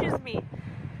pushes me.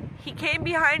 He came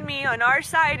behind me on our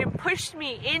side and pushed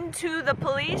me into the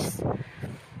police.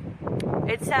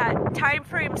 It's at time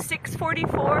frame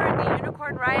 6:44 in the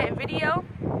Unicorn Riot video.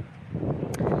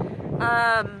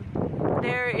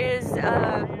 There is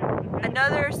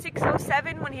another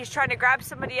 6:07 when he's trying to grab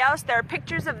somebody else. There are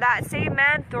pictures of that same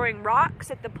man throwing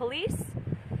rocks at the police.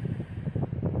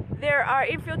 There are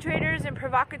infiltrators and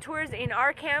provocateurs in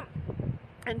our camp,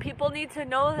 and people need to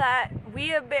know that we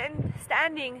have been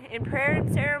standing in prayer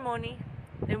and ceremony,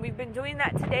 and we've been doing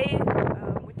that today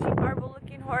with Chief Marble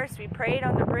Looking Horse. We prayed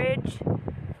on the bridge.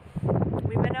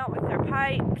 We went out with our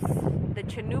pipes, the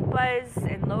chanupas,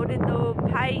 and loaded the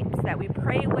pipes that we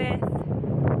pray with.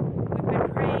 We've been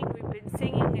praying, we've been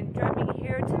singing and drumming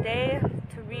here today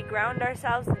to re-ground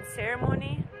ourselves in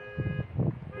ceremony.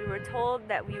 We were told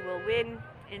that we will win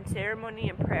in ceremony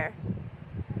and prayer.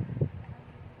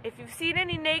 If you've seen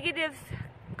any negatives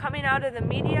coming out of the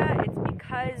media, it's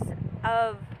because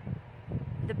of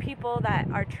the people that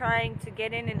are trying to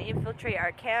get in and infiltrate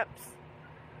our camps,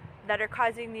 that are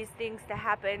causing these things to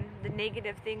happen, the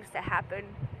negative things to happen.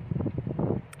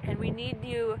 And we need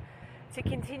you to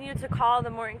continue to call the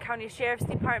Morton County Sheriff's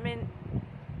Department,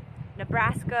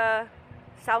 Nebraska,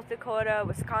 South Dakota,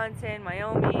 Wisconsin,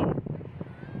 Wyoming,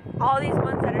 all these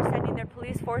ones that are sending their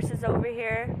police forces over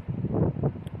here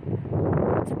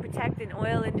to protect an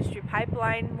oil industry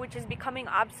pipeline, which is becoming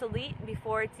obsolete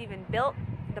before it's even built.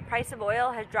 The price of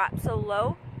oil has dropped so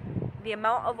low. The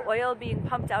amount of oil being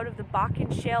pumped out of the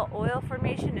Bakken Shale oil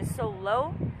formation is so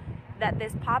low that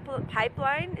this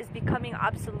pipeline is becoming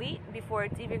obsolete before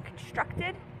it's even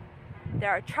constructed. There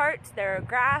are charts, there are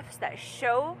graphs that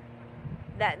show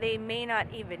that they may not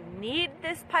even need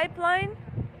this pipeline.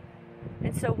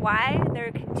 And so why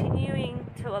they're continuing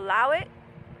to allow it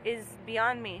is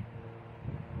beyond me.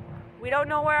 We don't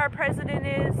know where our president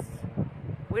is.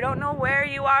 We don't know where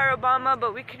you are, Obama,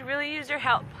 but we could really use your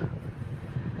help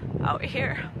out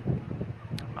here.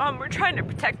 We're trying to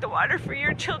protect the water for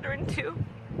your children too.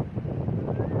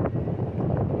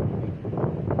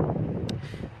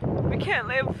 We can't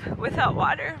live without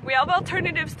water. We have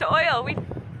alternatives to oil.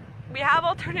 We have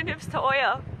alternatives to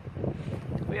oil.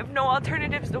 We have no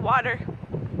alternatives to water.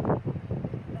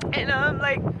 And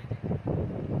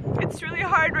it's really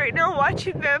hard right now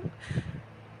watching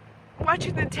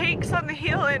the tanks on the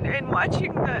hill and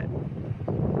watching the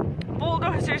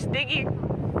bulldozers digging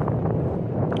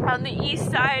on the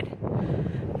east side.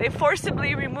 They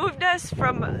forcibly removed us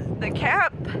from the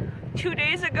camp 2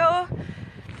 days ago,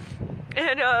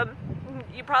 and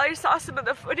you probably saw some of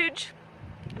the footage.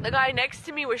 The guy next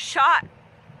to me was shot.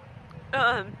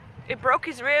 It broke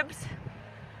his ribs.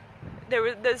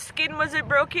 The skin wasn't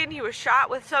broken. He was shot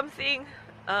with something.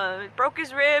 It broke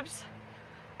his ribs.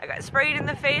 I got sprayed in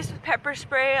the face with pepper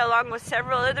spray along with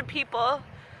several other people.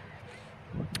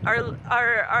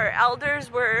 Our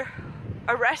elders were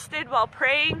arrested while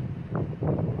praying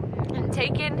and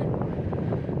taken.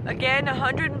 Again,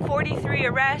 143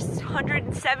 arrests,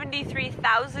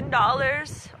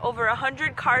 $173,000, over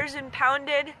 100 cars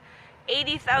impounded,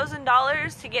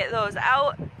 $80,000 to get those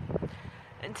out.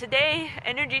 And today,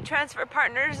 Energy Transfer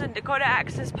Partners and Dakota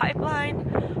Access Pipeline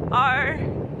are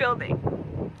building.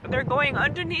 They're going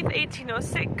underneath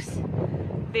 1806.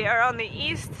 They are on the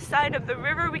east side of the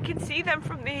river. We can see them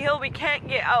from the hill. We can't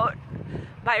get out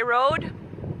by road.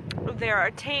 There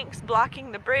are tanks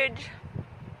blocking the bridge.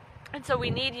 And so we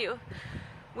need you.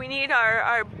 We need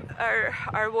our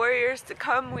warriors to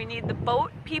come. We need the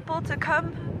boat people to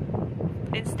come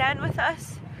and stand with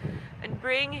us and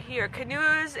bring your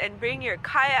canoes and bring your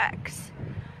kayaks.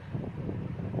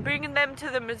 Bring them to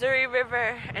the Missouri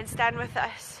River and stand with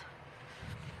us.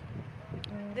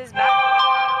 This battle is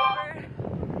not over.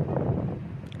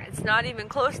 It's not even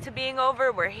close to being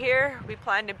over. We're here. We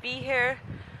plan to be here.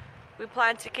 We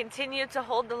plan to continue to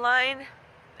hold the line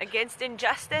against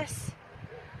injustice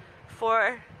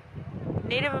for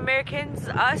Native Americans,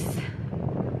 us.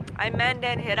 I'm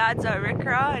Mandan Hiradza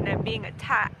Rikra, and I'm being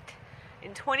attacked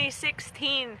in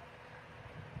 2016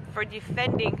 for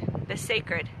defending the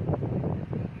sacred.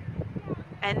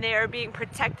 And they are being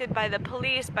protected by the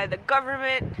police, by the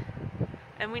government,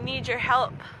 and we need your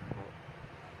help.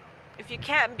 If you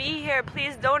can't be here,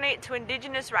 please donate to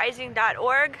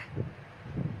indigenousrising.org.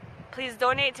 Please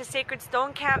donate to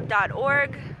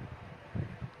sacredstonecamp.org.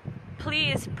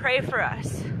 Please pray for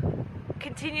us.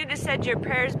 Continue to send your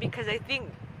prayers, because I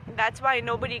think that's why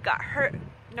nobody got hurt.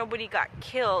 Nobody got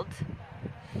killed.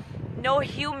 No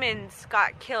humans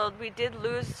got killed. We did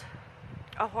lose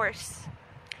a horse.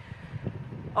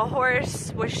 A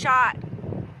horse was shot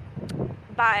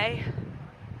by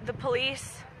the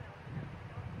police,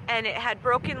 and it had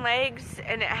broken legs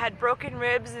and it had broken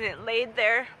ribs, and it laid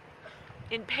there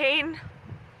in pain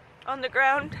on the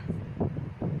ground.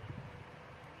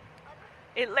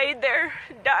 It laid there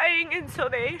dying, and so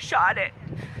they shot it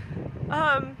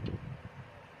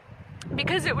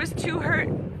because it was too hurt.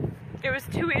 It was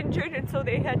too injured, and so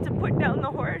they had to put down the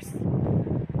horse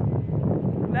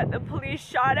that the police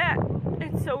shot at.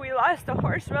 And so we lost a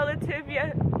horse relative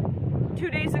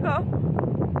 2 days ago.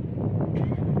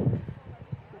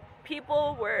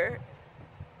 People were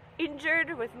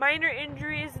injured with minor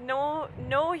injuries. No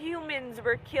humans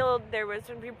were killed. There was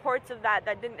some reports of that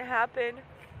didn't happen.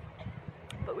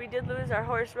 But we did lose our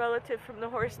horse relative from the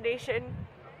Horse Nation.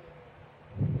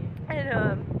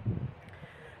 And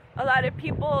a lot of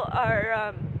people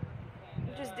are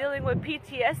just dealing with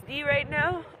PTSD right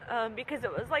now because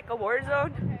it was like a war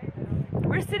zone.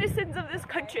 We're citizens of this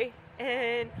country,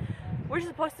 and we're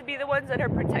supposed to be the ones that are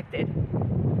protected.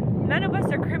 None of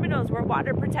us are criminals. We're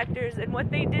water protectors, and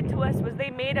what they did to us was they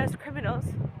made us criminals.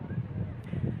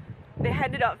 They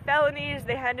handed out felonies,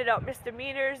 they handed out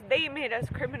misdemeanors, they made us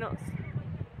criminals.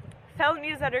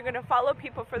 Felonies that are going to follow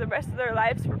people for the rest of their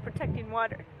lives for protecting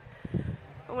water.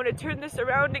 I want to turn this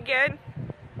around again.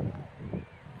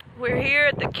 We're here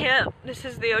at the camp. This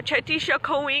is the Oceti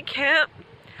Sakowin camp.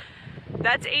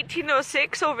 That's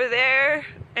 1806 over there,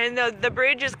 and the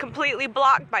bridge is completely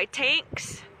blocked by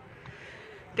tanks.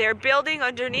 They're building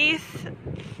underneath,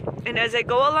 and as I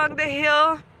go along the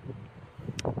hill,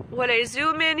 when I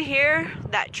zoom in here,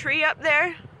 that tree up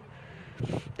there,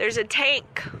 there's a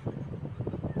tank.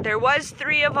 There was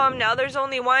 3 of them, now there's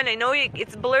only 1. I know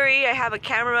it's blurry, I have a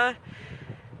camera.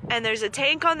 And there's a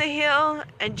tank on the hill,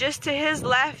 and just to his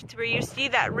left, where you see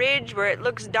that ridge where it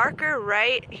looks darker,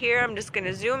 right here, I'm just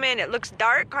gonna zoom in, it looks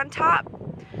dark on top.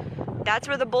 That's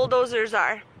where the bulldozers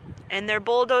are. And they're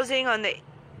bulldozing on the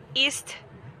east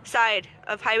side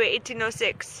of Highway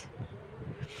 1806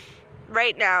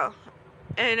 right now.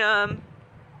 And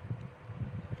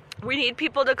we need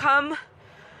people to come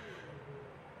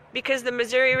because the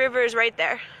Missouri River is right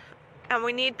there, and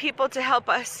we need people to help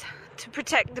us to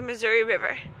protect the Missouri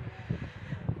River.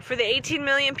 For the 18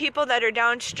 million people that are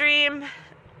downstream,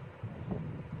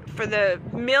 for the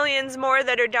millions more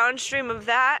that are downstream of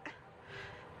that,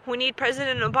 we need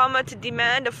President Obama to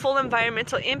demand a full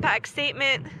environmental impact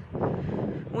statement.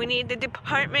 We need the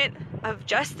Department of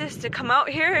Justice to come out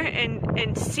here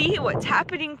and see what's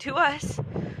happening to us.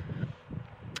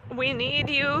 We need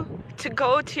you to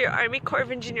go to your Army Corps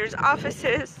of Engineers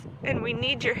offices, and we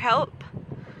need your help.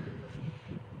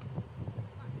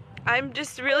 I'm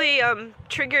just really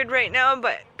triggered right now,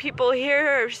 but people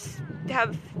here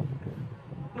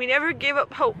we never give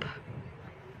up hope,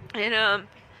 and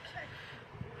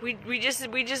we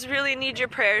just really need your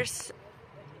prayers.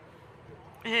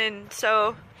 And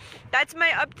so that's my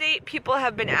update. People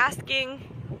have been asking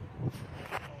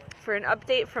for an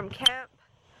update from camp,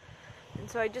 and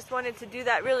so I just wanted to do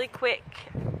that really quick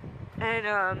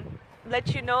and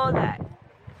let you know that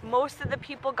most of the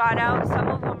people got out. Some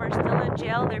of them are still in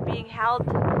jail. They're being held.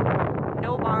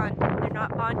 No bond. They're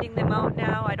not bonding them out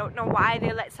now. I don't know why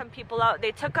they let some people out.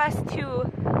 They took us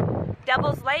to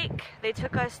Devil's Lake. They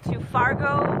took us to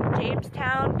Fargo,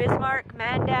 Jamestown, Bismarck,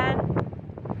 Mandan.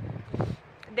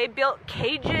 They built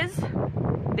cages.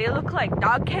 They look like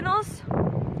dog kennels.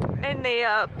 And they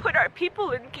put our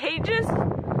people in cages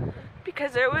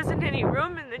because there wasn't any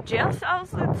room in the jail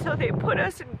cells. And so they put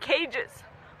us in cages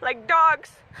like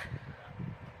dogs.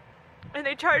 And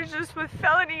they charged us with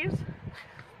felonies.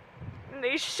 And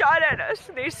they shot at us.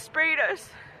 And they sprayed us.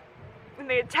 And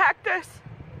they attacked us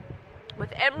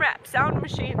with MRAP sound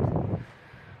machines.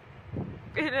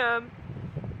 And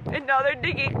now they're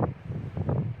digging.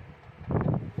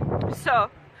 So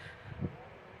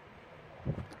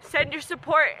send your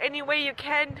support any way you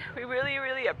can. We really,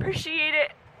 really appreciate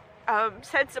it.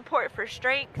 Send support for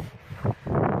strength.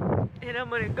 And I'm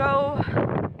gonna go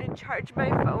and charge my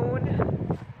phone.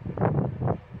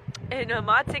 And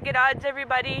Matzigit odds,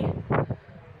 everybody.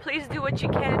 Please do what you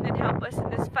can and help us in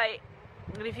this fight.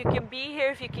 And if you can be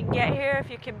here, if you can get here,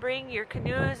 if you can bring your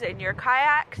canoes and your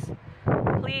kayaks,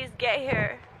 please get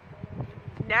here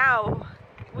now.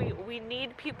 We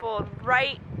need people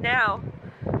right now.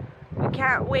 We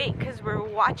can't wait because we're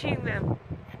watching them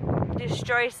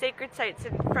destroy sacred sites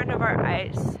in front of our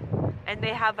eyes, and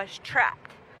they have us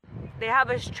trapped. They have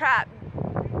us trapped.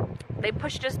 They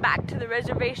pushed us back to the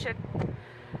reservation.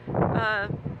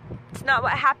 It's not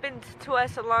what happened to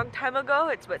us a long time ago.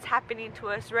 It's what's happening to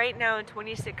us right now in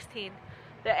 2016.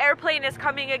 The airplane is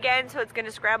coming again, so it's going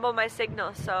to scramble my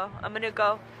signal, so I'm going to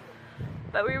go.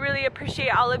 But we really appreciate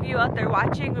all of you out there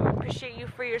watching. We appreciate you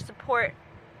for your support.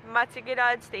 Matzigit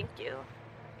odds, thank you.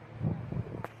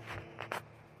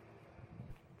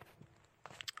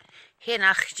 Hey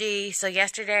Nachji, so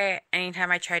yesterday, anytime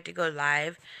I tried to go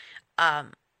live,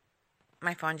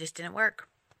 my phone just didn't work.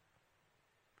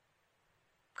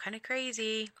 Kind of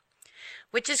crazy.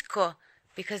 Which is cool,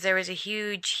 because there was a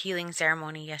huge healing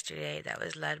ceremony yesterday that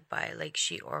was led by Lake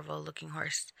Sheet Orville Looking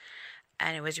Horse.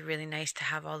 And it was really nice to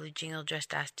have all the jingle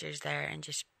dressed asters there and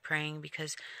just praying,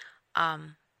 because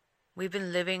we've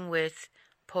been living with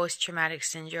post-traumatic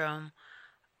syndrome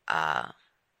all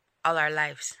our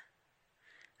lives.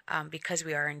 Because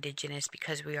we are indigenous,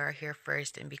 because we are here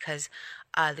first, and because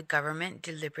the government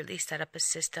deliberately set up a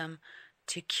system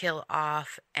to kill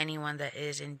off anyone that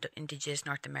is in indigenous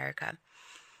North America.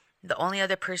 The only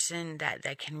other person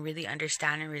that can really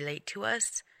understand and relate to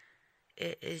us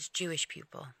is Jewish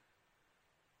people.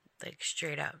 Like,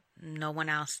 straight up. No one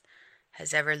else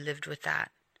has ever lived with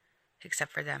that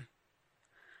except for them.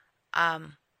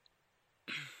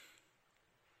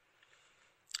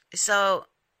 So,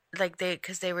 like,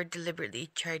 because they were deliberately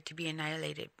tried to be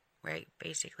annihilated, right,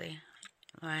 basically.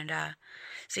 And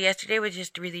so yesterday was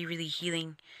just really, really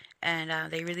healing,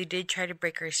 and they really did try to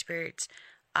break our spirits.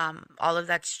 All of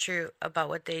that's true about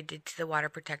what they did to the water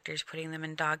protectors, putting them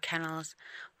in dog kennels,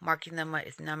 marking them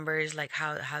with numbers, like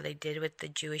how they did with the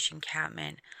Jewish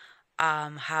encampment,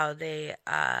 how they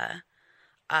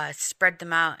spread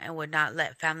them out and would not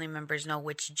let family members know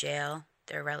which jail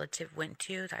their relative went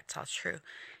to. That's all true.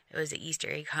 It was the Easter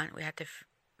egg hunt. We had to,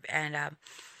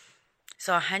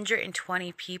 so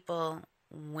 120 people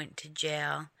went to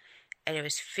jail, and it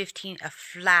was a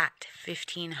flat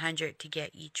 $1,500 to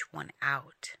get each one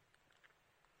out.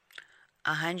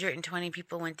 120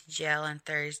 people went to jail on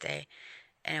Thursday,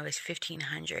 and it was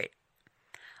 $1,500.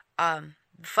 The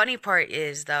funny part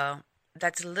is, though,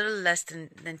 that's a little less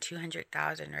than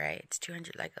 200,000, right? It's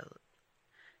 200,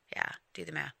 do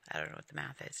the math. I don't know what the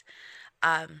math is.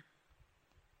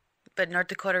 But North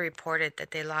Dakota reported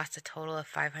that they lost a total of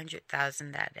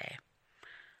 $500,000 that day.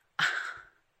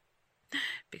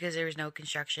 Because there was no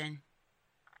construction.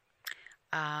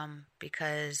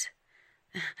 Because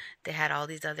they had all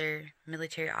these other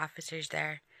military officers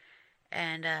there.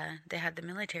 And they had the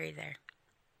military there.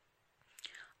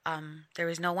 There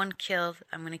was no one killed.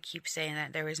 I'm going to keep saying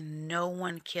that. There was no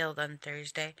one killed on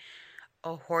Thursday.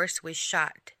 A horse was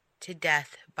shot to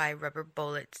death by rubber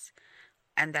bullets.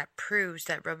 And that proves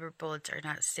that rubber bullets are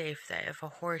not safe. That if a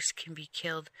horse can be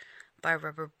killed by a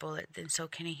rubber bullet, then so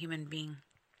can a human being.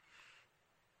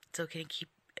 So can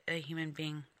a human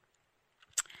being.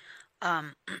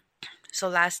 So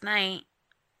last night,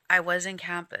 I was in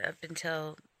camp up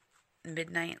until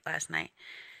midnight last night.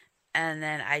 And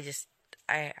then I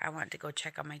wanted to go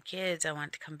check on my kids. I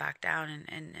wanted to come back down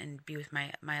and be with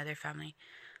my other family.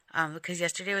 Because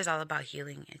yesterday was all about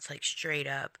healing. It's like straight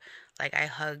up. Like I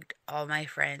hugged all my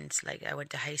friends like I went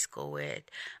to high school with.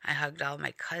 I hugged all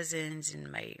my cousins and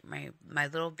my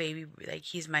little baby. Like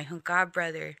he's my hunka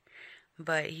brother.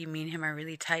 But me and him are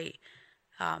really tight.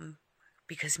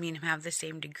 Because me and him have the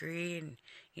same degree. And,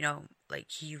 like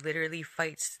he literally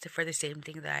fights for the same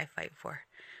thing that I fight for.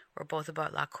 We're both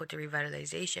about Lakota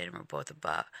revitalization. We're both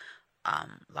about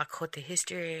Lakota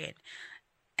history.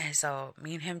 And so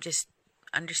me and him just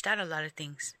understand a lot of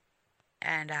things.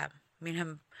 And me and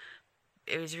him,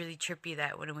 it was really trippy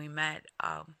that when we met,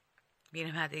 me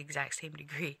and him had the exact same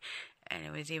degree. And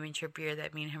it was even trippier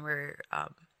that me and him were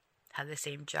had the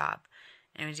same job.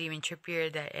 And it was even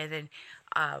trippier that, and then,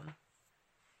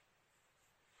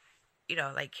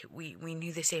 like we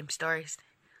knew the same stories.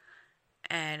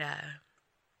 And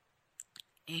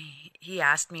he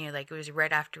asked me, like, it was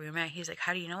right after we met, he's like,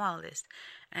 how do you know all this?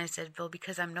 And I said, well,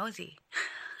 because I'm nosy.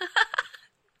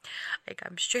 Like,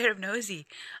 I'm straight up nosy.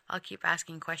 I'll keep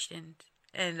asking questions.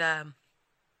 And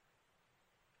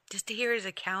just to hear his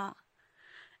account.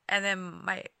 And then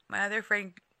my other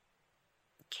friend,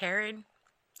 Karen,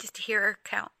 just to hear her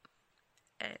account.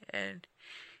 And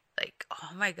like,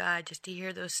 oh my God, just to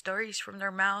hear those stories from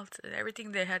their mouths and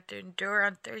everything they had to endure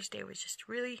on Thursday was just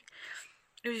really,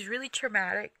 it was really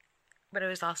traumatic, but it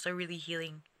was also really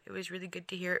healing. It was really good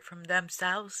to hear it from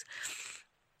themselves.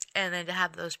 And then to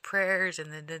have those prayers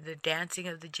and the dancing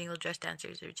of the jingle dress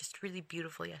dancers, they were just really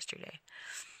beautiful yesterday.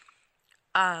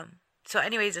 So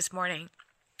anyways, this morning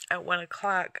at 1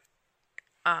 o'clock,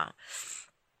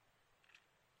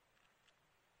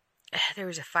 there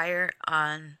was a fire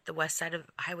on the west side of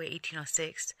Highway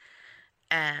 1806,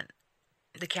 and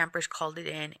the campers called it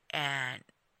in, and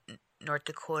North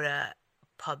Dakota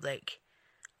public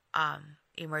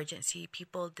emergency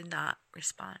people did not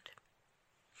respond.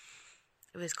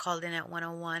 It was called in at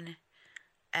 101,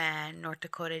 and North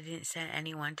Dakota didn't send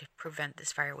anyone to prevent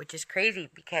this fire, which is crazy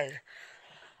because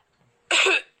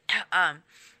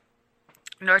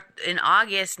in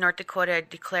August, North Dakota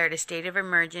declared a state of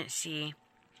emergency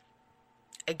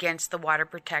against the water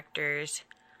protectors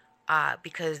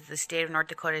because the state of North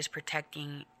Dakota is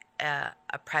protecting a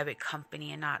private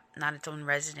company and not its own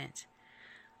residents.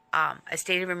 A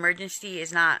state of emergency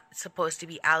is not supposed to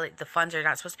be the funds are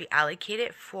not supposed to be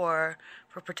allocated for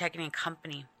protecting a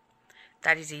company.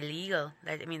 That is illegal.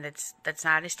 That's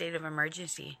not a state of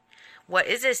emergency. What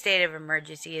is a state of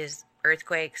emergency is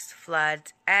earthquakes,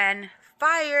 floods, and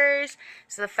fires.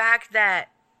 So the fact that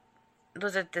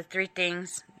those are the three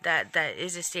things that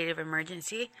is a state of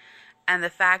emergency, and the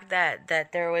fact that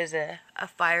there was a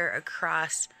fire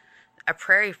across a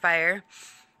prairie fire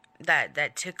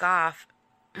that took off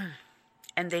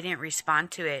and they didn't respond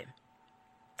to it,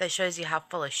 that shows you how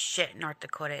full of shit North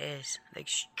Dakota is, like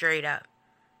straight up.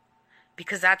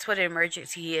 Because that's what an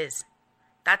emergency is.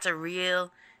 That's a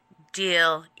real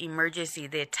deal emergency.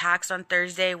 The attacks on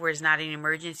Thursday was not an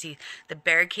emergency. The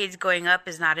barricades going up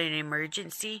is not an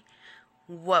emergency.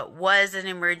 What was an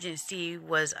emergency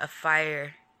was a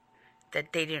fire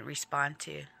that they didn't respond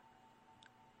to.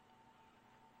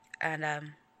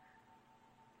 And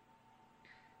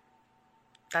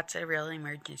that's a real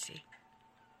emergency.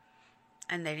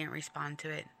 And they didn't respond to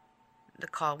it. The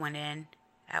call went in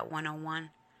at 1:01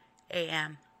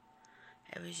 a.m.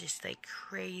 It was just like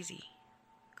crazy.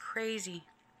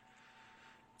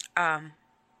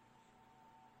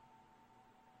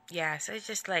 Yeah, so it's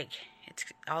just like, it's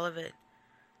all of it.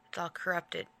 It's all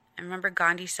corrupted. I remember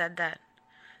Gandhi said that.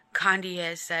 Gandhi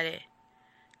has said it.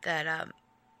 That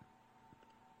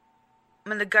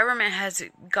when the government has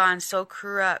gone so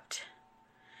corrupt,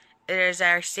 it is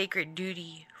our sacred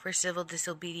duty for civil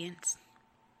disobedience.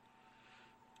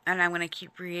 And I'm going to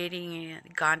keep reading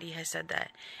it. Gandhi has said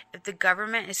that. If the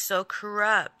government is so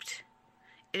corrupt,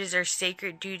 it is our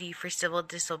sacred duty for civil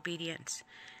disobedience.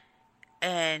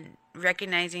 And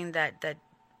recognizing that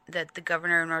the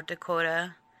governor of North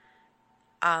Dakota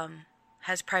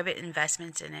has private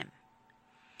investments in it.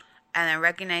 And then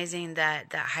recognizing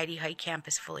that Heidi Heitkamp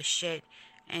is full of shit.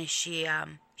 And she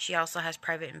also has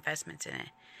private investments in it.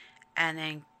 And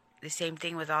then the same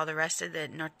thing with all the rest of the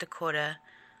North Dakota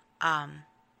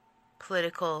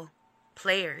political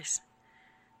players.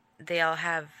 They all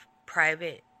have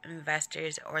private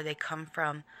investors, or they come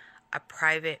from a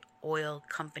private oil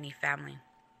company family.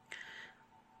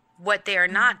 What they are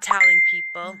not telling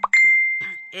people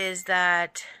is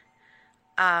that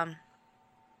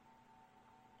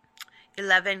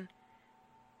 11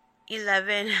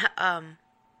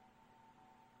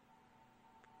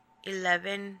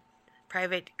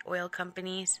 private oil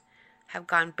companies have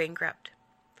gone bankrupt.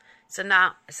 So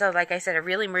like I said, a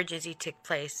real emergency took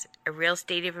place. A real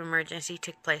state of emergency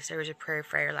took place. There was a prairie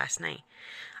fire last night.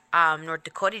 North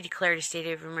Dakota declared a state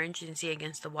of emergency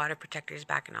against the water protectors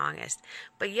back in August,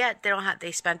 but yet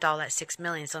they spent all that $6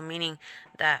 million. So meaning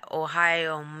that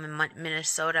Ohio,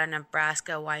 Minnesota,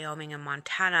 Nebraska, Wyoming, and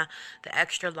Montana, the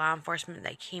extra law enforcement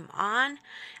that came on,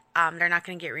 they're not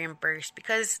going to get reimbursed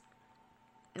because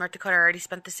North Dakota already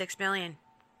spent the $6 million.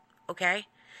 Okay.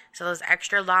 So those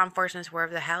extra law enforcement,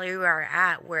 wherever the hell you are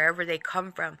at, wherever they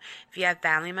come from, if you have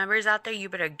family members out there, you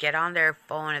better get on their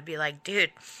phone and be like,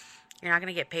 dude, you're not going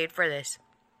to get paid for this.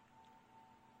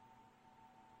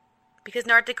 Because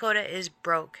North Dakota is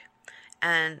broke.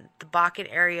 And the Bakken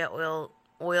area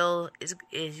oil is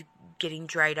getting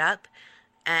dried up.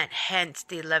 And hence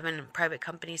the 11 private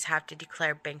companies have to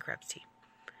declare bankruptcy.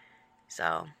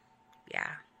 So, yeah,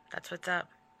 that's what's up.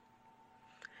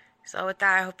 So with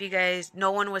that, I hope you guys,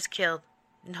 no one was killed.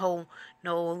 No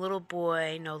little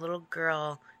boy, no little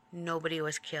girl, nobody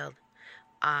was killed.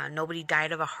 Nobody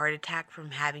died of a heart attack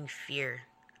from having fear.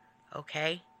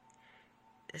 Okay?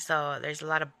 So there's a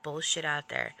lot of bullshit out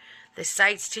there. The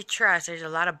sites to trust, there's a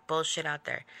lot of bullshit out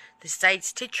there. The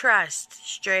sites to trust,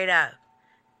 straight up,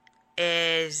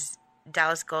 is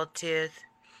Dallas Goldtooth,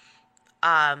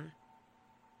 Weaka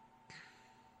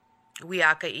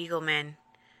Eagleman,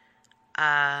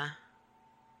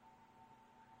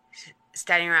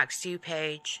 Standing Rock Sioux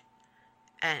Page,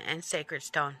 and Sacred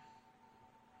Stone.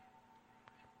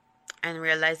 And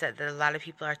realize that a lot of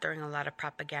people are throwing a lot of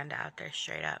propaganda out there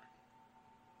straight up.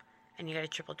 And you gotta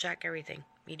triple check everything.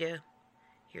 You do.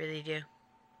 You really do.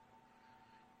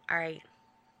 Alright.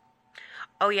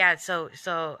 Oh yeah, so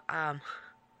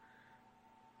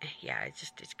yeah,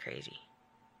 it's crazy.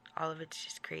 All of it's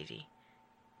just crazy.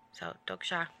 So,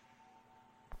 Doksha.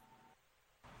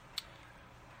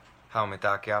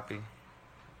 Haumitakiapi.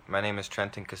 My name is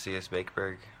Trenton Casillas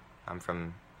Bakeberg. I'm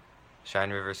from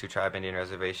Cheyenne River Sioux Tribe Indian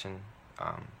Reservation,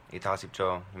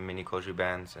 Itasipcho, Mini Koju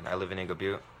bands, and I live in Eagle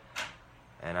Butte.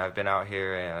 And I've been out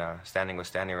here standing with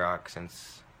Standing Rock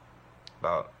since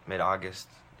about mid-August,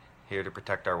 here to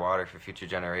protect our water for future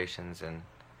generations, and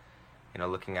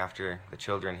looking after the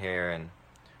children here and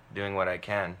doing what I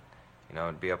can,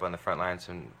 be up on the front lines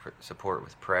and support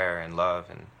with prayer and love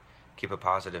and keep a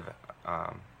positive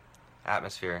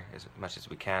atmosphere as much as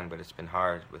we can. But it's been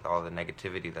hard with all the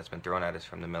negativity that's been thrown at us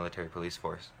from the military police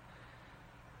force.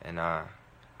 And I'm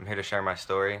here to share my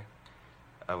story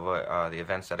of what the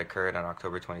events that occurred on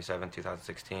October 27,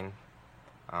 2016.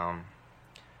 I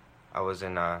was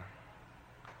one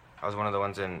of the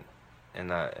ones in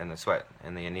the sweat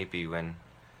in the Inipi when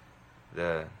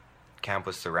the camp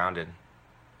was surrounded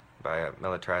by a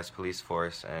militarized police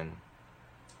force, and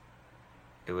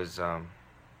it was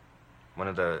one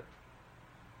of the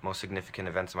most significant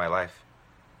events of my life.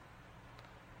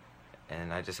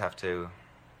 And I just have to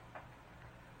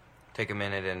take a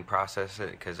minute and process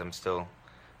it because I'm still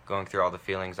going through all the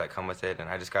feelings that come with it. And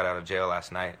I just got out of jail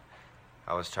last night.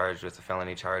 I was charged with a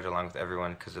felony charge along with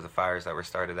everyone because of the fires that were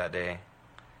started that day.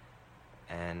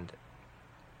 And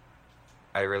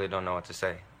I really don't know what to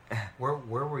say. Where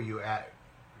were you at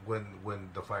when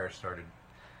the fire started?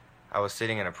 I was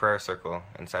sitting in a prayer circle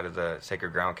inside of the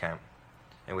Sacred Ground camp,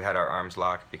 and we had our arms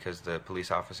locked because the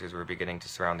police officers were beginning to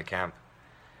surround the camp.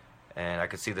 And I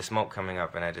could see the smoke coming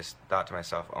up, and I just thought to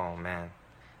myself, "Oh man,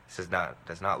 this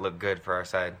does not look good for our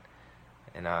side."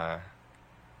 And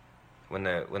when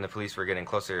the police were getting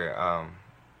closer,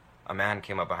 a man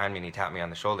came up behind me and he tapped me on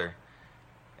the shoulder,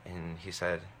 and he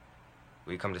said,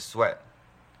 "Will you come to sweat?"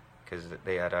 Because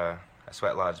they had a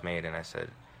sweat lodge made, and I said,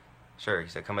 "Sure." He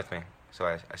said, "Come with me." So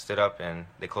I stood up, and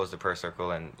they closed the prayer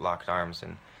circle and locked arms,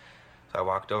 and so I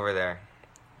walked over there,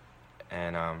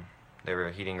 and they were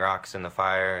heating rocks in the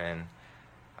fire, and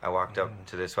I walked up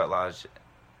to the sweat lodge,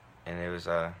 and it was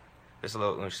just a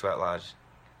little oonch sweat lodge.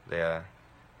 They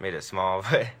made it small,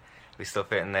 but we still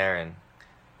fit in there, and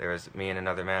there was me and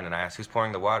another man, and I asked, "Who's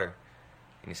pouring the water?"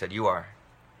 And he said, "You are."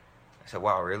 I said,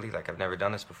 "Wow, really? Like, I've never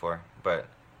done this before." But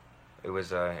it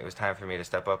was time for me to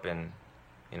step up and,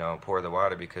 pour the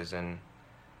water, because in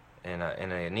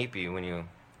a nipi, when you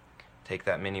take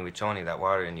that mini wichoni, that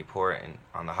water, and you pour it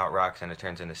on the hot rocks and it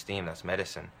turns into steam, that's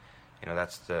medicine.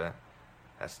 That's the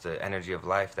energy of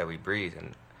life that we breathe.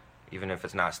 And even if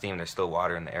it's not steam, there's still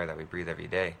water in the air that we breathe every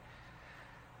day.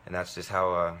 And that's just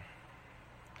how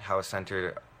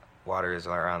centered water is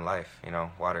around life.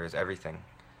 Water is everything.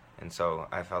 And so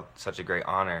I felt such a great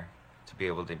honor to be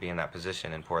able to be in that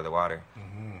position and pour the water.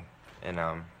 Mm-hmm.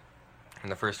 And in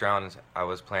the first round, I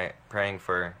was praying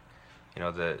for,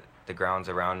 the grounds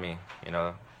around me,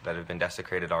 that have been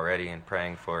desecrated already, and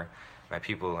praying for my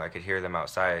people. I could hear them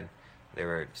outside. They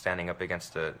were standing up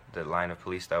against the line of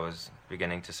police that was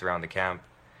beginning to surround the camp.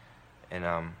 And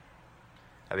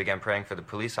I began praying for the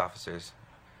police officers,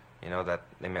 that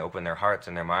they may open their hearts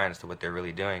and their minds to what they're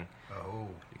really doing. Oh.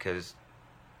 Because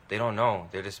they don't know.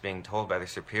 They're just being told by their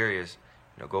superiors,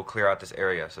 go clear out this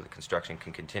area so the construction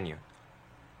can continue.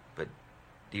 But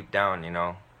deep down,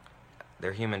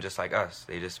 they're human just like us.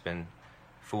 They've just been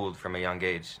fooled from a young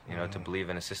age, to believe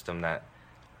in a system that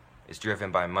is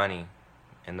driven by money,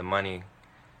 and the money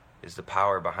is the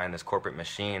power behind this corporate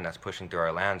machine that's pushing through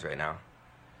our lands right now.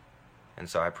 And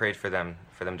so I prayed for them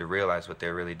to realize what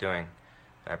they're really doing.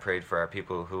 And I prayed for our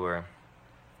people who were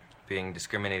being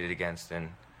discriminated against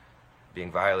and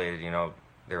being violated.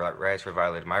 Their rights were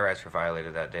violated. My rights were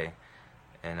violated that day.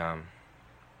 And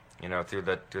through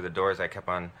the doors, I kept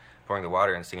on pouring the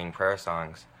water and singing prayer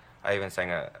songs. I even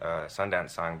sang a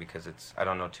Sundance song, because I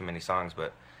don't know too many songs,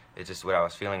 but it's just what I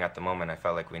was feeling at the moment. I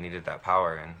felt like we needed that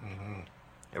power. And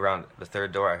around the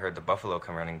third door, I heard the buffalo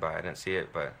come running by. I didn't see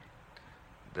it, but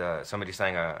somebody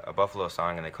sang a buffalo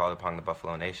song, and they called upon the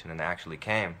Buffalo Nation, and they actually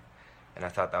came. And I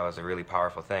thought that was a really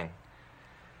powerful thing.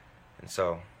 And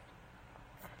so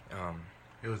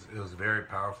it was very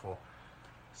powerful.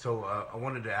 So I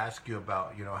wanted to ask you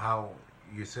about how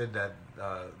you said that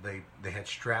they had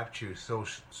strapped you so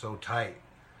tight.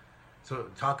 So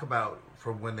talk about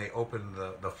from when they opened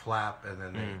the flap and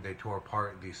then they tore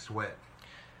apart the sweat.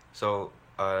 So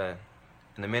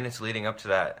in the minutes leading up to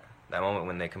that moment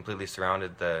when they completely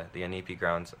surrounded the Inipi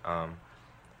grounds,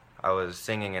 I was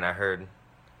singing and I heard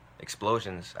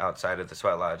explosions outside of the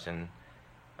sweat lodge, and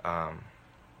I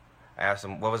asked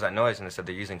them, "What was that noise?" And they said,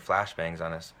 "They're using flashbangs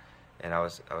on us." And I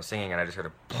was singing, and I just heard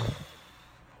a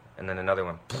and then another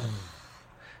one.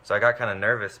 So I got kind of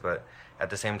nervous, but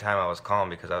at the same time I was calm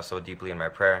because I was so deeply in my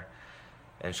prayer.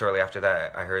 And shortly after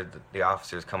that, I heard the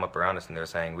officers come up around us, and they were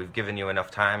saying, "We've given you enough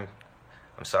time.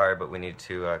 I'm sorry, but we need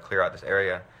to clear out this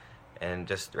area." And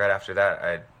just right after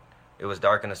that, it was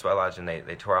dark in the sweat lodge, and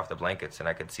they tore off the blankets, and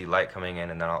I could see light coming in,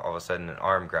 and then all of a sudden an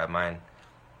arm grabbed mine,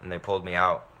 and they pulled me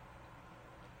out.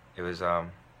 It was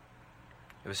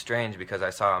strange because I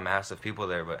saw a mass of people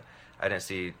there, but I didn't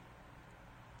see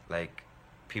like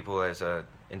people as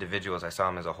individuals. I saw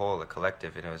them as a whole, a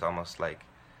collective, and it was almost like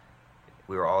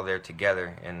we were all there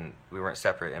together, and we weren't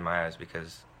separate in my eyes,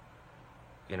 because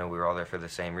we were all there for the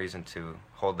same reason, to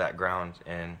hold that ground.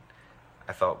 And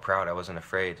I felt proud. I wasn't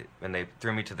afraid. When they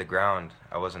threw me to the ground,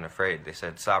 I wasn't afraid. They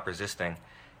said, "Stop resisting,"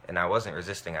 and I wasn't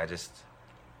resisting. I just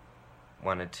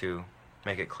wanted to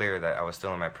make it clear that I was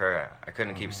still in my prayer. I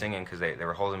couldn't keep singing because they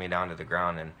were holding me down to the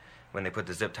ground, and when they put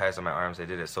the zip ties on my arms, they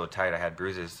did it so tight I had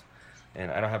bruises. And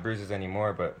I don't have bruises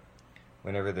anymore, but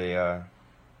whenever they so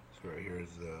right here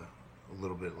is a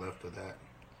little bit left of that.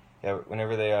 Yeah,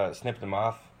 whenever they snipped them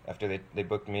off after they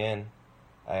booked me in,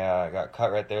 I got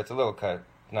cut right there. It's a little cut,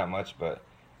 not much, but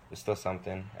it's still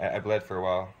something. I bled for a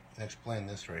while. Explain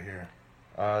this right here.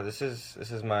 This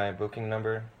is my booking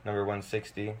number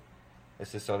 160.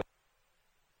 This is so that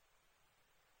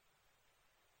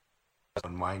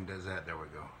when mine does that, there we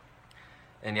go.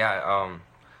 And yeah,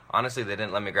 honestly, they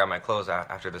didn't let me grab my clothes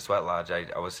after the sweat lodge.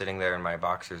 I was sitting there in my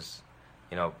boxers,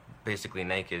 you know, basically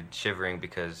naked, shivering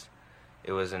because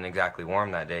it wasn't exactly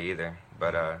warm that day either.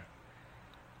 But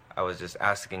I was just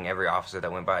asking every officer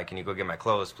that went by, can you go get my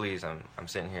clothes, please? I'm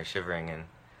sitting here shivering,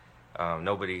 and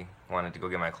nobody wanted to go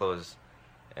get my clothes.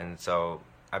 And so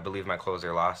I believe my clothes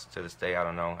are lost to this day. I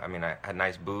don't know. I mean, I had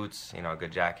nice boots, you know, a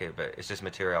good jacket, but it's just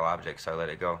material objects, so I let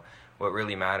it go. What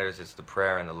really matters is the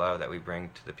prayer and the love that we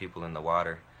bring to the people in the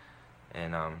water.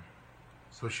 And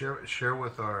so share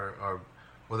with our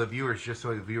the viewers, just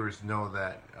so the viewers know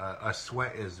that a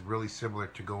sweat is really similar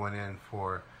to going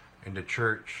into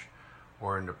church,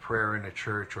 or into prayer in the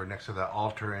church, or next to the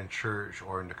altar in church,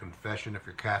 or into confession if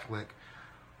you're Catholic,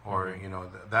 or you know,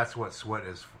 that's what sweat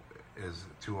is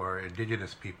to our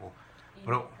indigenous people.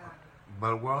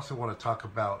 But we also want to talk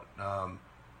about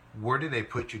where did they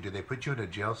put you? Did they put you in a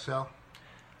jail cell?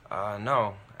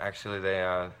 No, actually,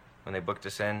 they when they booked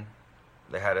us in,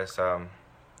 they had us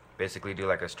basically do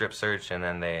like a strip search, and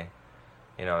then they,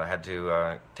 you know, had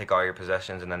to take all your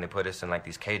possessions, and then they put us in like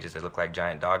these cages that looked like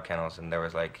giant dog kennels, and there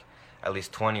was like at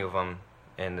least 20 of them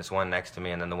in this one next to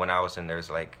me, and then the one I was in, there's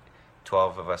like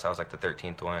 12 of us. I was like the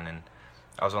 13th one, and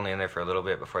I was only in there for a little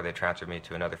bit before they transferred me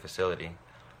to another facility.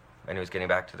 Anyways, getting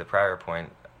back to the prior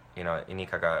point, you know,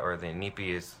 Inikaga, or the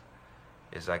Inipi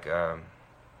is like,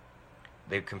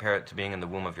 they compare it to being in the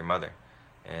womb of your mother.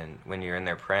 And when you're in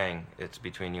there praying, it's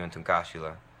between you and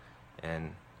Tunkashila.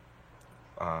 And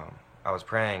I was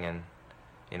praying, and,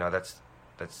 you know, that's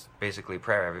basically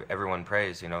prayer. Everyone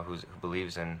prays, you know, who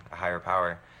believes in a higher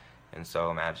power. And so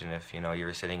imagine if, you know, you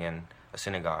were sitting in a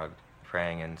synagogue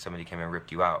praying and somebody came and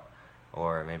ripped you out,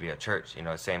 or maybe a church, you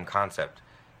know, same concept.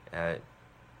 I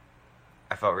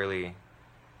felt really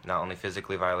not only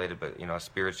physically violated, but, you know,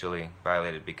 spiritually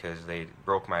violated, because they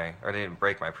didn't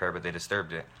break my prayer, but they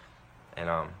disturbed it.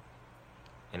 And,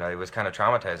 you know, it was kind of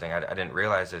traumatizing. I didn't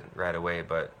realize it right away,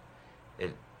 but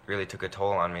it really took a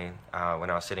toll on me when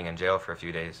I was sitting in jail for a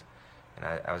few days. And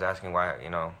I was asking why, you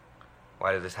know,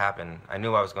 why did this happen? I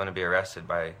knew I was going to be arrested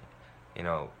by, you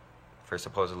know, for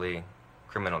supposedly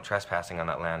criminal trespassing on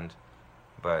that land,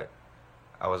 but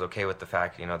I was okay with the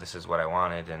fact, you know, this is what I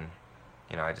wanted, and,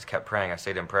 you know, I just kept praying. I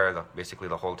stayed in prayer basically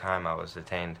the whole time I was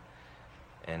detained,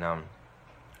 and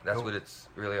that's what it's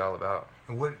really all about.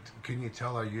 And what can you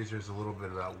tell our users a little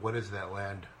bit about what is that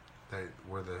land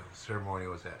where the ceremony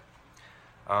was at?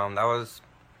 That was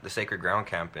the Sacred Ground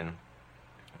Camp, and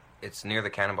it's near the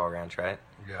Cannonball Ranch, right?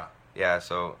 Yeah. Yeah,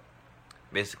 so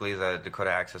basically the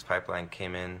Dakota Access Pipeline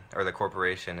came in, or the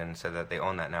corporation, and said that they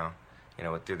own that now, you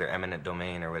know, through their eminent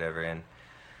domain or whatever. And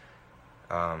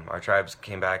our tribes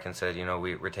came back and said, you know,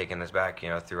 we're taking this back, you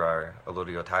know, through our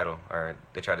alluvial title. Or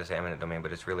they tried to say eminent domain,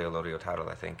 but it's really alluvial title,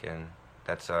 I think. And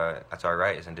that's our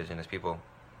right as indigenous people.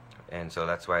 And so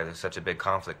that's why there's such a big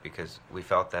conflict, because we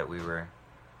felt that we were,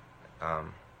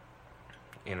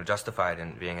 you know, justified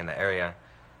in being in the area.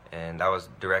 And that was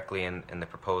directly in the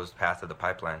proposed path of the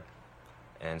pipeline.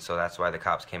 And so that's why the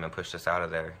cops came and pushed us out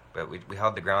of there. But we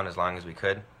held the ground as long as we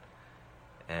could.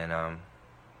 And,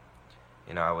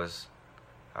 you know, I was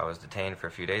detained for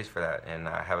a few days for that. And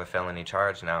I have a felony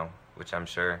charge now, which I'm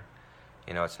sure,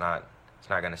 you know, it's not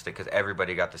going to stick, because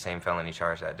everybody got the same felony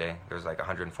charge that day. There was like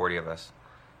 140 of us.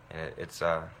 And it's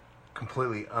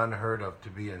completely unheard of to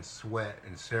be in sweat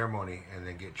and ceremony and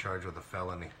then get charged with a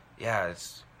felony. Yeah,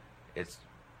 it's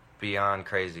beyond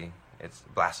crazy. It's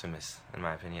blasphemous, in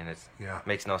my opinion. It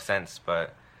makes no sense,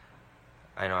 but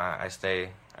I know I stay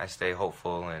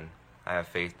hopeful, and I have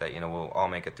faith that, you know, we'll all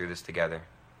make it through this together.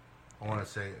 I want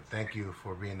to say thank you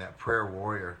for being that prayer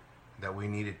warrior that we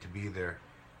needed to be there,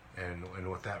 and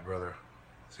with that, brother,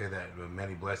 say that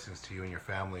many blessings to you and your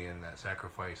family, and that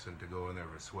sacrifice, and to go in there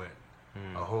with sweat.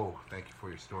 Aho, thank you for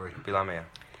your story. Pilamea.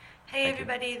 Hey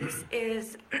everybody, this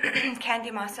is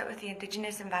Candy Mossett with the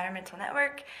Indigenous Environmental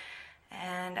Network,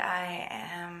 and I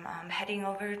am heading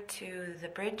over to the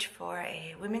bridge for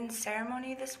a women's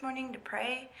ceremony this morning to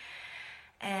pray.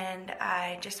 And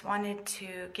I just wanted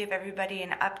to give everybody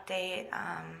an update.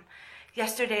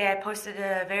 Yesterday I posted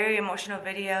a very emotional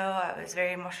video. I was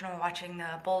very emotional watching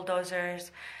the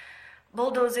bulldozing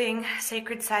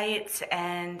sacred sites,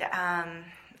 and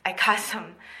I caused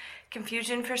some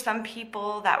confusion for some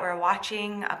people that were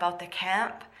watching about the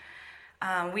camp.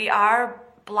 We are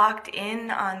blocked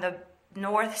in on the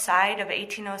north side of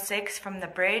 1806 from the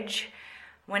bridge.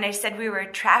 When I said we were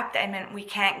trapped, I meant we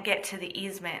can't get to the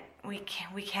easement we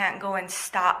can't go and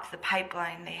stop the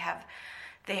pipeline.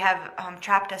 They have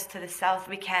trapped us to the south.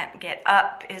 We can't get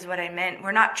up, is what I meant.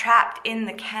 We're not trapped in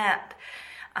the camp.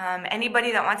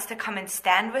 Anybody that wants to come and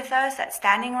stand with us at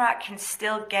Standing Rock can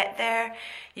still get there.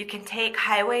 You can take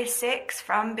Highway 6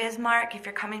 from Bismarck if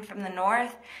you're coming from the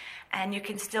north, and you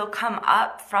can still come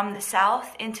up from the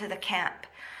south into the camp.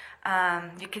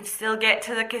 You can still get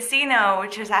to the casino,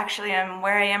 which is actually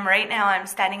where I am right now. I'm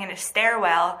standing in a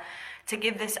stairwell to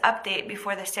give this update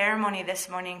before the ceremony this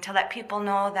morning to let people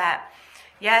know that,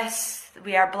 yes,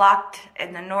 we are blocked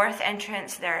in the north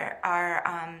entrance. There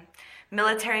are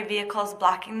military vehicles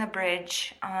blocking the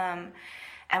bridge, and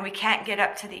we can't get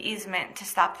up to the easement to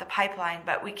stop the pipeline,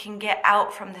 but we can get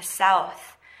out from the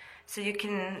south. So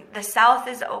the south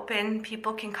is open.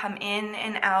 People can come in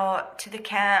and out to the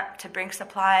camp to bring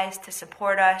supplies, to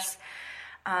support us.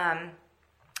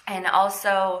 And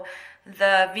also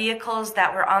the vehicles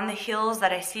that were on the hills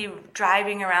that I see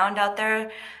driving around out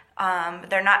there,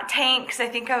 they're not tanks. I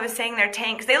think I was saying they're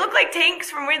tanks. They look like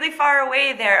tanks from really far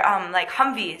away. They're like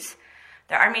Humvees.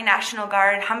 They're Army National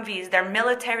Guard Humvees. They're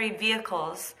military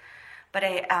vehicles, but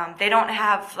they don't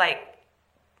have like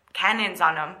cannons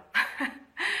on them.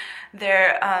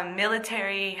 They're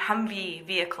military Humvee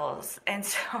vehicles. And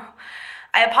so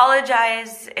I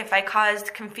apologize if I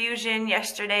caused confusion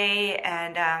yesterday,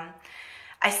 and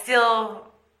I still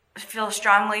feel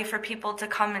strongly for people to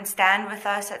come and stand with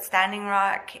us at Standing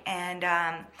Rock. And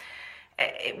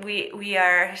we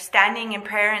are standing in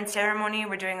prayer and ceremony.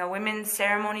 We're doing a women's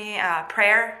ceremony,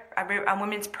 prayer, a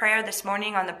women's prayer this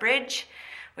morning on the bridge,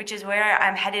 which is where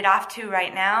I'm headed off to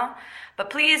right now. But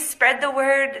please spread the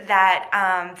word that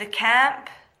the camp,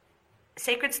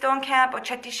 Sacred Stone Camp,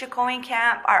 Oceti Sakowin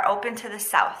Camp, are open to the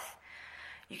south.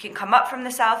 You can come up from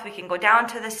the south, we can go down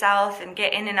to the south and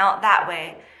get in and out that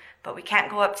way, but we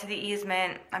can't go up to the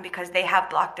easement because they have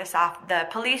blocked us off. The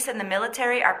police and the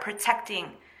military are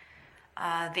protecting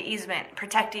the easement,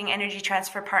 protecting Energy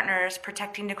Transfer Partners,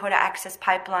 protecting Dakota Access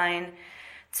Pipeline.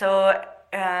 So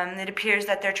it appears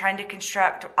that they're trying to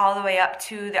construct all the way up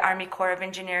to the Army Corps of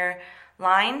Engineer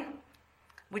line,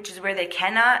 which is where they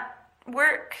cannot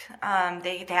work.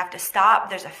 They have to stop.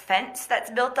 There's a fence that's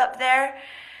built up there.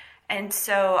 And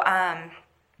so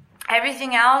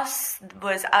everything else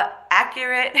was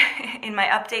accurate in my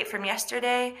update from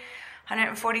yesterday.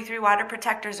 143 water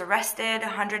protectors arrested,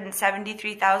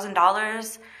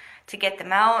 $173,000 to get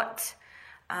them out.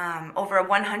 Over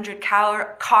 100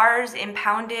 cars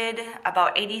impounded,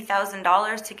 about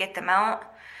 $80,000 to get them out.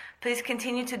 Please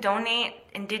continue to donate,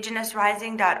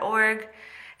 indigenousrising.org,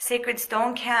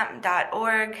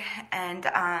 sacredstonecamp.org,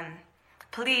 and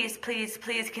please, please,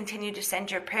 please continue to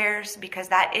send your prayers, because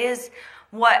that is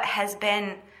what has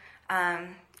been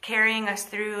carrying us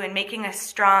through and making us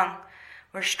strong.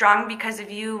 We're strong because of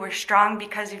you. We're strong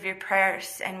because of your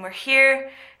prayers. And we're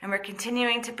here and we're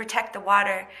continuing to protect the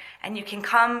water. And you can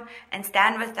come and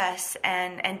stand with us.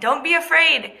 And don't be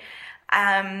afraid.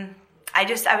 I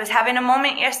was having a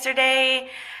moment yesterday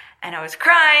and I was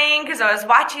crying because I was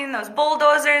watching those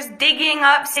bulldozers digging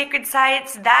up sacred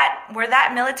sites. Where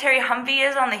that military Humvee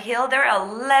is on the hill, there are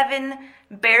 11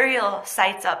 burial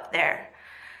sites up there.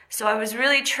 So I was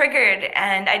really triggered,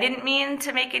 and I didn't mean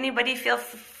to make anybody feel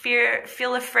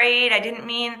afraid. I didn't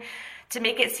mean to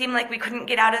make it seem like we couldn't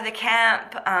get out of the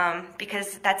camp,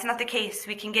 because that's not the case.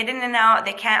 We can get in and out.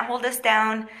 They can't hold us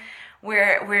down.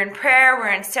 We're in prayer.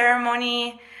 We're in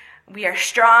ceremony. We are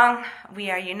strong.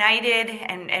 We are united,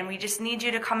 and we just need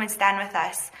you to come and stand with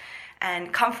us.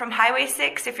 And come from Highway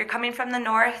 6 if you're coming from the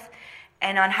north,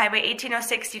 and on Highway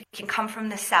 1806 you can come from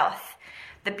the south.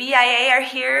 The BIA are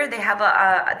here. They have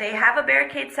a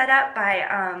barricade set up by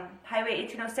Highway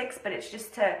 1806, but it's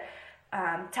just to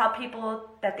tell people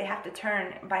that they have to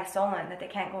turn by Solon, that they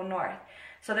can't go north.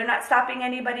 So they're not stopping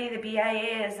anybody. The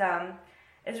BIA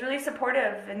is really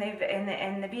supportive, and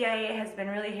the BIA has been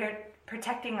really here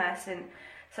protecting us. And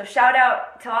so shout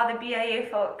out to all the BIA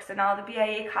folks and all the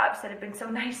BIA cops that have been so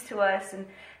nice to us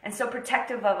and so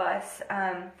protective of us.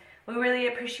 We really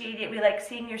appreciate it. We like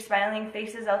seeing your smiling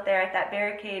faces out there at that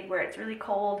barricade where it's really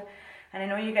cold. And I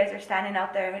know you guys are standing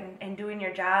out there and doing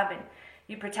your job. And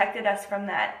you protected us from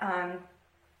that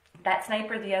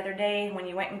sniper the other day when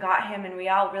you went and got him. And we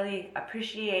all really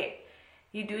appreciate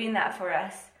you doing that for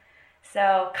us.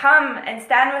 So come and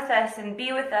stand with us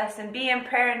and be in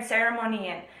prayer and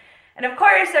ceremony. And of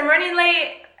course, I'm running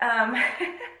late.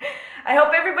 I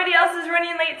hope everybody else is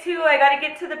running late too. I got to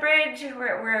get to the bridge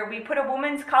where we put a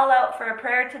woman's call out for a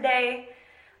prayer today.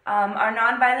 Our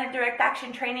nonviolent direct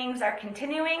action trainings are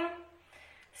continuing.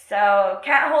 So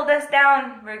can't hold us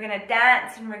down. We're gonna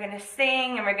dance and we're gonna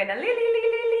sing and we're gonna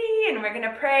li and we're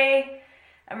gonna pray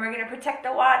and we're gonna protect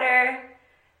the water.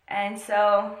 And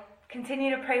so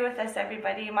continue to pray with us,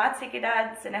 everybody.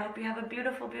 Matsikidads, and I hope you have a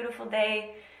beautiful, beautiful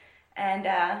day. And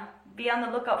be on the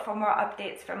lookout for more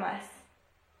updates from us.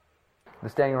 The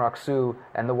Standing Rock Sioux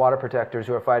and the water protectors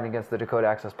who are fighting against the Dakota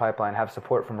Access Pipeline have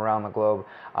support from around the globe.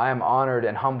 I am honored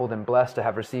and humbled and blessed to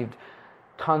have received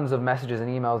tons of messages and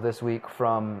emails this week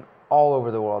from all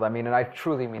over the world. I mean, and I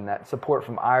truly mean that. Support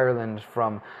from Ireland,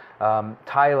 from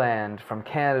Thailand, from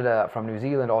Canada, from New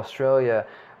Zealand, Australia.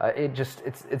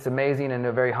 It's amazing and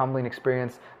a very humbling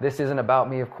experience. This isn't about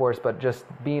me, of course, but just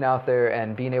being out there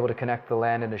and being able to connect the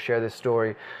land and to share this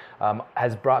story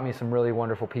has brought me some really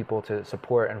wonderful people to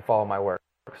support and follow my work.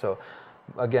 So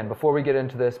again, before we get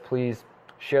into this, please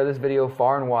share this video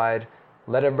far and wide.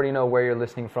 Let everybody know where you're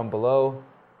listening from below.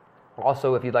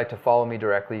 Also, if you'd like to follow me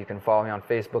directly, you can follow me on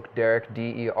Facebook, Derrick,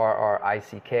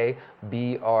 DERRICK,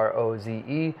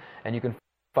 BROZE, and you can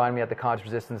find me at the Conscious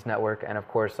Resistance Network, and of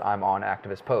course, I'm on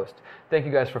Activist Post. Thank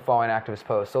you guys for following Activist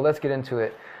Post. So let's get into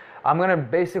it. I'm going to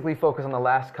basically focus on the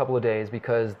last couple of days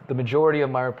because the majority of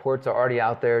my reports are already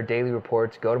out there, daily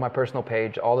reports. Go to my personal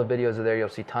page. All the videos are there. You'll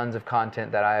see tons of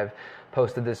content that I've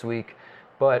posted this week.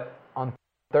 But on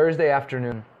Thursday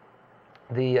afternoon,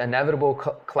 the inevitable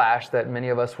clash that many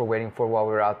of us were waiting for while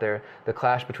we were out there, the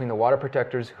clash between the water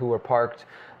protectors who were parked,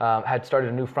 had started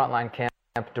a new frontline camp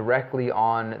directly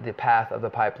on the path of the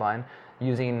pipeline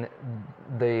using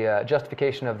the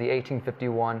justification of the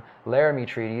 1851 Laramie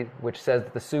Treaty, which says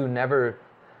that the Sioux never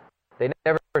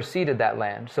ceded that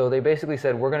land. So they basically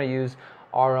said, we're going to use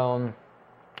our own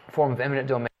form of eminent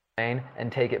domain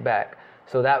and take it back.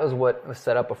 So that was what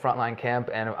set up a frontline camp,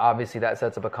 and obviously that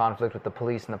sets up a conflict with the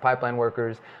police and the pipeline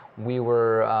workers. We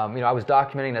were, I was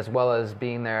documenting as well as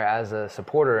being there as a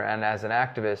supporter and as an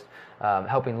activist,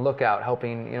 helping look out,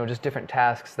 helping, just different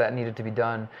tasks that needed to be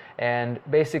done. And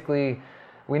basically,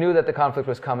 we knew that the conflict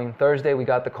was coming. Thursday, we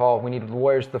got the call. We needed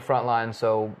warriors to the front line,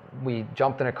 so we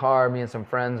jumped in a car, me and some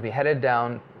friends. We headed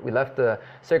down. We left the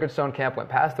Sacred Stone camp, went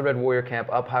past the Red Warrior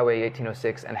camp, up Highway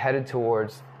 1806, and headed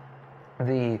towards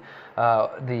the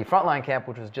frontline camp,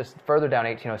 which was just further down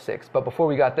 1806. But before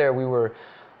we got there, we were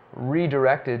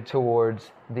redirected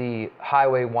towards the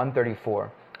Highway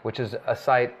 134, which is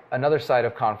another site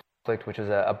of conflict, which is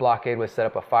a blockade was set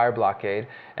up, a fire blockade.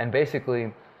 And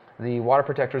basically, the water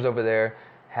protectors over there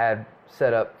had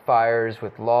set up fires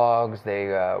with logs. They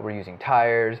were using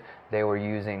tires. They were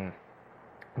using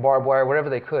barbed wire, whatever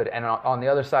they could. And on the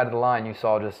other side of the line, you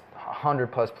saw just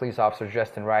 100+ police officers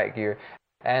dressed in riot gear.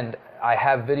 And I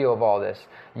have video of all this.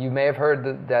 You may have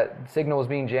heard that signal was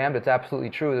being jammed. It's absolutely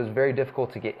true. It was very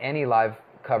difficult to get any live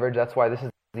coverage. That's why this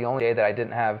is the only day that I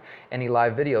didn't have any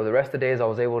live video. The rest of the days I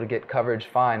was able to get coverage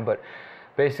fine, but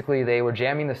basically they were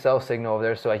jamming the cell signal over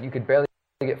there, so you could barely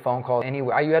get phone calls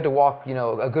anywhere. You had to walk,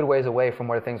 a good ways away from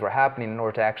where things were happening in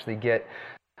order to actually get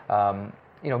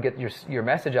get your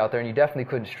message out there, and you definitely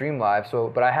couldn't stream live.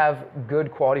 But I have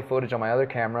good quality footage on my other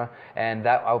camera, and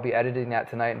that I'll be editing that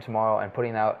tonight and tomorrow and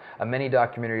putting out a mini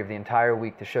documentary of the entire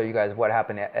week to show you guys what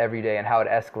happened every day and how it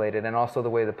escalated, and also the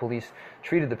way the police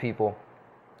treated the people.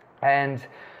 And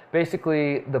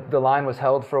basically, the line was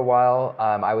held for a while.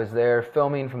 I was there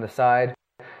filming from the side.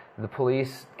 The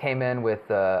police came in with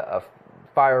a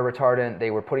fire retardant. They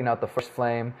were putting out the first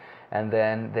flame. And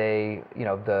then they,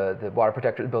 the water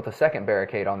protectors built a second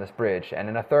barricade on this bridge, and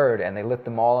then a third, and they lit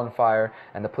them all on fire,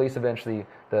 and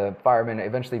the firemen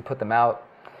eventually put them out.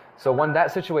 So when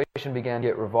that situation began to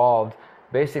get revolved,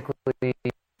 basically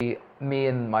me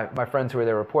and my friends who were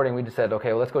there reporting, we just said, okay,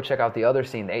 well, let's go check out the other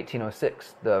scene, the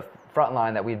 1806, the front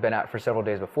line that we'd been at for several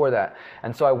days before that.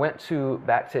 And so I went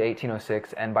back to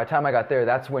 1806, and by the time I got there,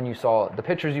 that's when you saw the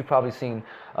pictures you've probably seen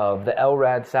of the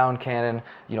LRAD sound cannon,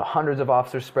 hundreds of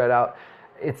officers spread out.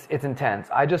 It's intense.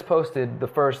 I just posted the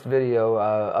first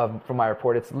video from my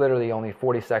report. It's literally only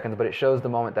 40 seconds, but it shows the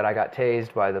moment that I got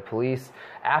tased by the police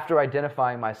after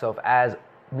identifying myself as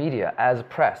media, as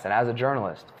press, and as a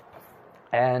journalist.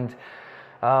 And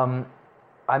I'm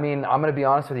going to be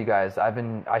honest with you guys.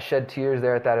 I shed tears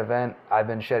there at that event. I've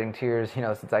been shedding tears,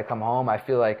 since I come home. I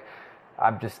feel like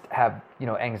I just have,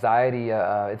 anxiety.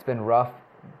 It's been rough,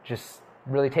 just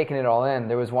really taking it all in.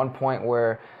 There was one point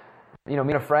where, me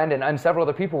and a friend and several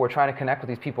other people were trying to connect with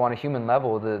these people on a human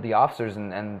level, the officers,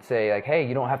 and say like, hey,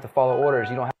 you don't have to follow orders.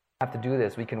 You don't have to do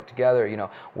this. We can work together.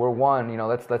 We're one.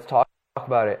 Let's talk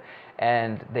about it.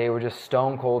 And they were just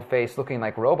stone cold faced, looking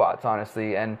like robots,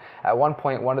 honestly. And at one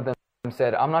point, one of them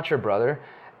said, I'm not your brother.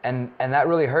 And that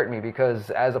really hurt me, because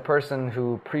as a person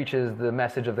who preaches the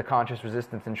message of the conscious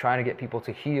resistance and trying to get people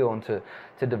to heal and to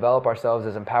develop ourselves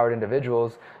as empowered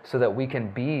individuals so that we can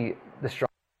be the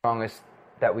strongest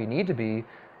that we need to be,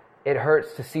 it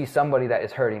hurts to see somebody that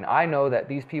is hurting. I know that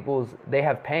these people, they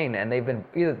have pain, and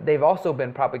they've also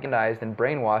been propagandized and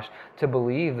brainwashed to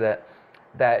believe that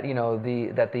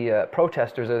the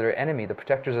protesters are their enemy, the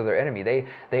protectors are their enemy.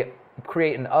 They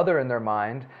create an other in their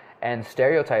mind and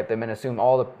stereotype them and assume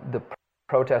all the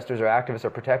protesters or activists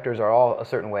or protectors are all a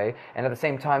certain way. And at the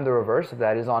same time, the reverse of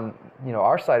that is on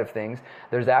our side of things.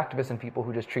 There's activists and people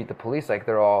who just treat the police like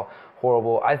they're all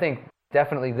horrible. I think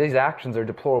definitely these actions are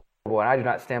deplorable, and I do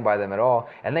not stand by them at all.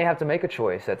 And they have to make a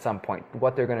choice at some point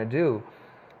what they're going to do.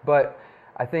 But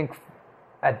I think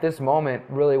at this moment,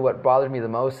 really what bothered me the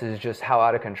most is just how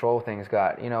out of control things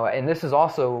got. And this is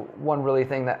also one really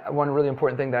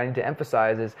important thing that I need to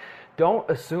emphasize is, don't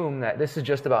assume that this is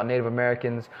just about Native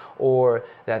Americans or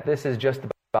that this is just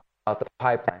about the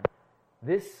pipeline.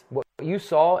 What you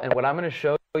saw and what I'm going to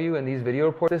show you in these video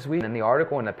reports this week, and the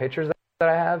article and the pictures that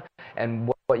I have,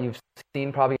 and what you've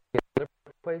seen probably in other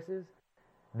places,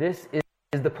 this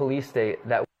is the police state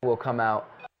that will come out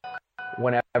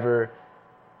whenever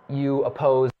you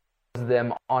oppose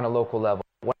them on a local level.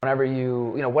 Whenever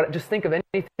just think of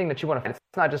anything that you want to fight.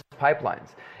 It's not just pipelines.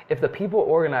 If the people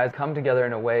organized come together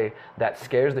in a way that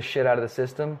scares the shit out of the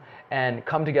system and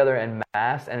come together en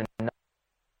masse and in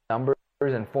numbers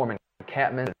and form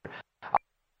encampments,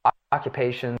 or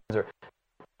occupations, or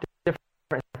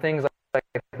different things like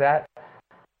that,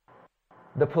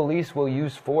 the police will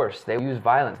use force. They will use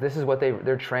violence. This is what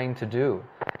they're trained to do.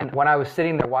 And when I was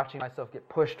sitting there watching myself get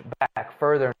pushed back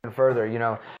further and further,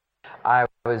 I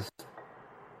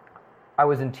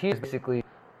was in tears, basically.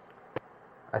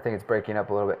 I think it's breaking up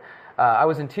a little bit. I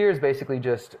was in tears, basically,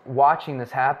 just watching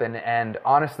this happen. And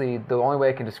honestly, the only way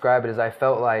I can describe it is I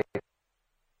felt like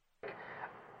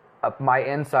my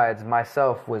insides,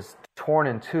 myself, was torn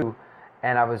in two.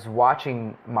 And I was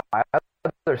watching my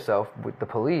other self, with the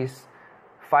police,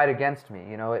 fight against me.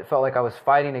 It felt like I was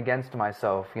fighting against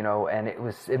myself, and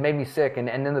it made me sick. And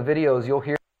in the videos, you'll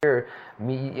hear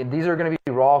me, these are going to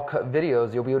be raw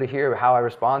videos, you'll be able to hear how I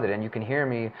responded, and you can hear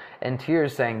me in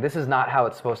tears saying, this is not how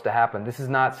it's supposed to happen, this is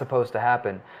not supposed to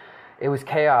happen. It was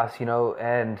chaos,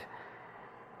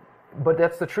 but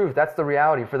that's the truth, that's the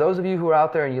reality. For those of you who are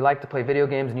out there and you like to play video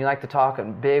games and you like to talk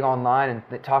big online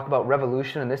and talk about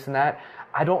revolution and this and that,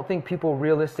 I don't think people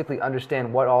realistically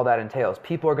understand what all that entails.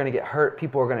 People are going to get hurt.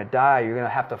 People are going to die. You're going to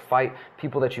have to fight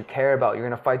people that you care about. You're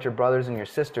going to fight your brothers and your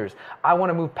sisters. I want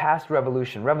to move past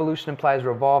revolution. Revolution implies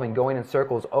revolving, going in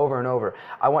circles over and over.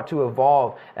 I want to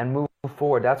evolve and move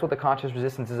forward. That's what the conscious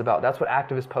resistance is about. That's what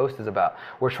Activist Post is about.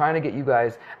 We're trying to get you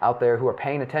guys out there who are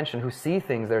paying attention, who see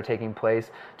things that are taking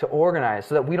place, to organize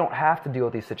so that we don't have to deal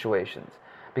with these situations.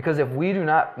 Because if we do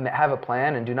not have a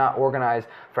plan and do not organize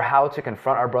for how to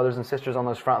confront our brothers and sisters on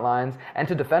those front lines and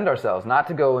to defend ourselves, not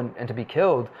to go and to be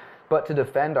killed, but to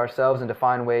defend ourselves and to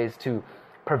find ways to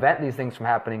prevent these things from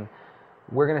happening,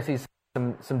 we're going to see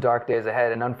some dark days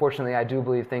ahead. And unfortunately, I do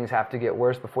believe things have to get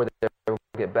worse before they will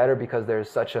get better, because there's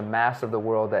such a mass of the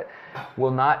world that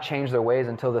will not change their ways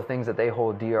until the things that they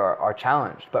hold dear are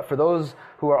challenged. But for those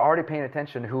who are already paying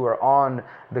attention, who are on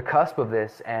the cusp of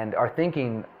this and are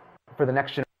thinking for the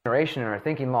next generation and are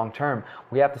thinking long term,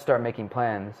 we have to start making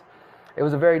plans. It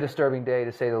was a very disturbing day,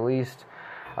 to say the least.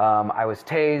 I was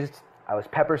tased, I was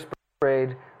pepper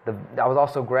sprayed, I was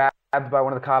also grabbed by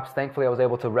one of the cops. Thankfully, I was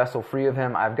able to wrestle free of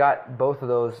him. I've got both of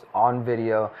those on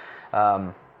video.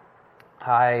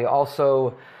 I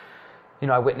also,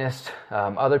 I witnessed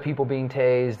other people being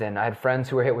tased, and I had friends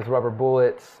who were hit with rubber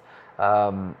bullets.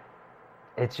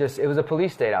 It was a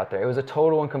police state out there. It was a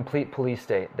total and complete police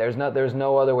state. There's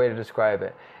no other way to describe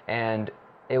it. And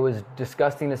it was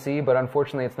disgusting to see, but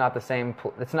unfortunately it's not the same.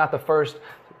 It's not the first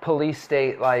police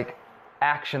state like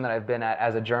action that I've been at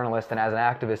as a journalist and as an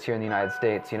activist here in the United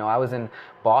States. I was in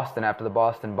Boston after the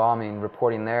Boston bombing,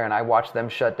 reporting there, and I watched them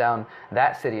shut down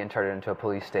that city and turn it into a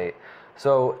police state.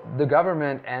 So the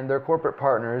government and their corporate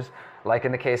partners, like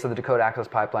in the case of the Dakota Access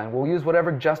Pipeline, will use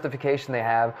whatever justification they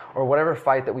have or whatever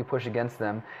fight that we push against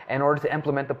them in order to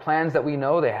implement the plans that we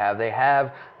know they have. They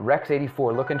have Rex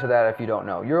 84. Look into that if you don't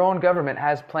know. Your own government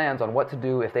has plans on what to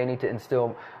do if they need to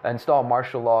install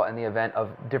martial law in the event of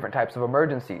different types of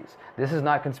emergencies. This is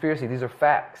not conspiracy. These are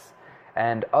facts.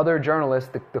 And other journalists,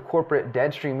 the corporate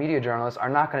Deadstream media journalists, are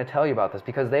not going to tell you about this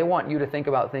because they want you to think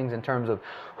about things in terms of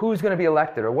who's going to be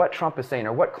elected or what Trump is saying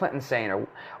or what Clinton's saying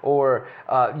or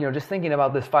just thinking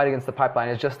about this fight against the pipeline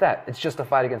is just that. It's just a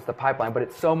fight against the pipeline, but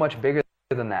it's so much bigger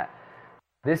than that.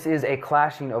 This is a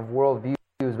clashing of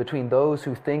worldviews avenues between those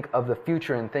who think of the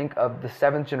future and think of the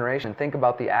seventh generation, think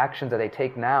about the actions that they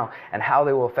take now and how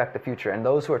they will affect the future, and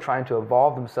those who are trying to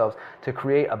evolve themselves to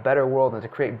create a better world and to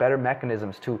create better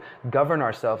mechanisms to govern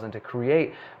ourselves and to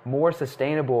create more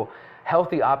sustainable,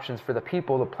 healthy options for the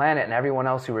people, the planet, and everyone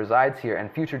else who resides here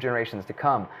and future generations to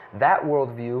come. That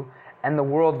worldview and the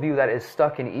worldview that is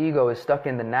stuck in ego is stuck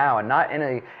in the now, and not in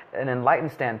an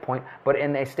enlightened standpoint, but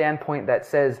in a standpoint that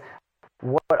says,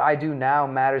 what I do now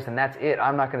matters and that's it.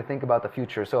 I'm not going to think about the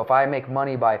future. So if I make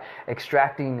money by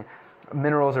extracting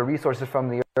minerals or resources from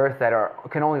the earth that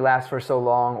can only last for so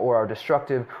long or are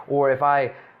destructive, or if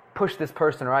I push this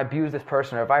person or I abuse this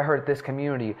person or if I hurt this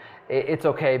community, it's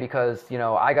okay because,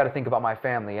 I got to think about my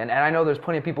family. And I know there's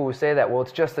plenty of people who say that, well,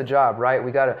 it's just a job, right?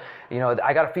 We got to,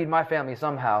 I got to feed my family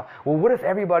somehow. Well, what if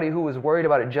everybody who was worried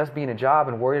about it just being a job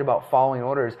and worried about following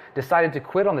orders decided to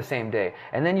quit on the same day?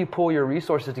 And then you pull your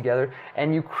resources together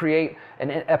and you create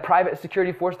a private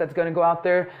security force that's going to go out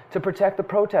there to protect the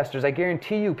protesters. I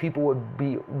guarantee you people would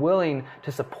be willing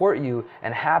to support you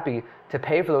and happy to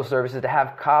pay for those services, to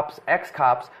have cops,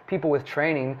 ex-cops, people with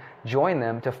training join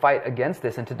them to fight against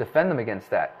this and to defend them against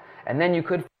that. And then you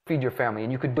could feed your family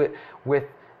and you could do it with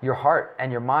your heart and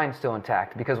your mind still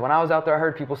intact. Because when I was out there, I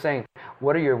heard people saying,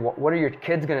 what are your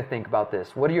kids going to think about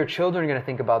this? What are your children going to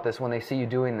think about this when they see you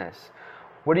doing this?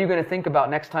 What are you going to think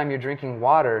about next time you're drinking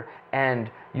water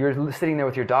and you're sitting there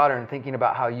with your daughter and thinking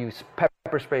about how you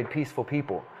pepper sprayed peaceful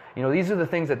people? These are the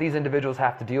things that these individuals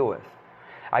have to deal with.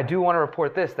 I do want to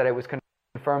report this, that it was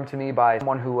confirmed to me by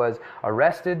someone who was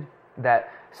arrested,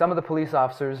 that some of the police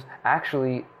officers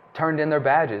actually turned in their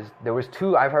badges. There was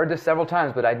 2, I've heard this several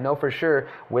times, but I know for sure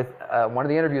with one of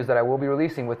the interviews that I will be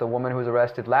releasing with the woman who was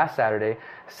arrested last Saturday,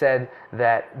 said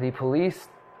that the police,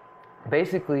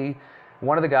 basically,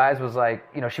 one of the guys was like,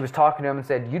 she was talking to him and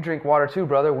said, you drink water too,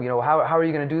 brother. How are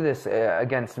you going to do this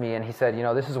against me? And he said,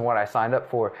 this is what I signed up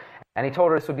for. And he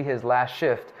told her this would be his last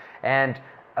shift. And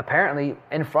apparently,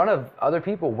 in front of other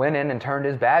people, went in and turned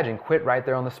his badge and quit right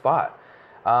there on the spot.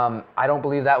 I don't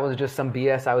believe that was just some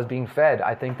BS I was being fed.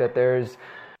 I think that there's,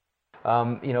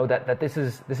 that this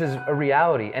is a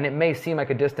reality, and it may seem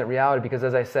like a distant reality because,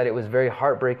 as I said, it was very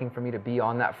heartbreaking for me to be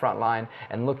on that front line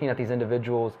and looking at these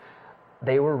individuals.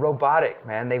 They were robotic,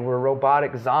 man. They were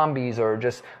robotic zombies or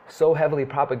just so heavily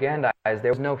propagandized.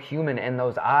 There was no human in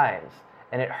those eyes,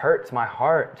 and it hurts my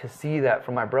heart to see that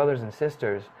from my brothers and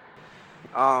sisters.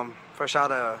 Fresh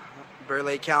out of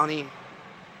Burleigh County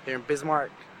here in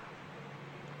Bismarck.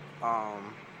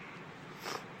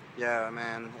 Yeah,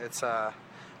 man, it's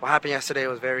what happened yesterday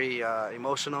was very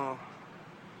emotional.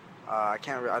 I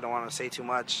don't want to say too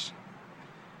much.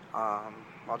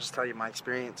 I'll just tell you my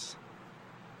experience.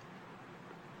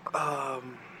 It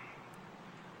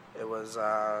was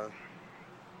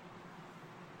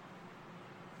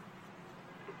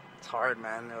it's hard,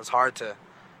 man. It was hard to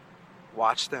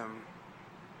watch them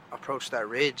approach that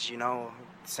ridge,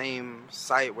 same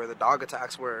site where the dog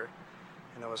attacks were,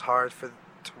 and it was hard to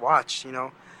watch,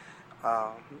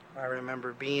 I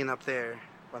remember being up there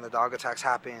when the dog attacks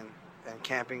happened and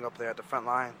camping up there at the front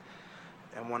line,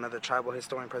 and one of the tribal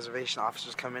historian preservation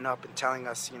officers coming up and telling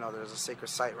us, there's a sacred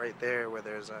site right there where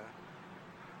there's a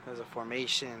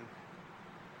formation,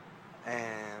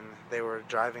 and they were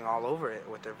driving all over it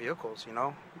with their vehicles,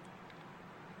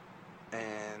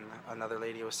 and another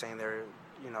lady was saying they're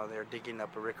digging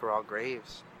up Arikara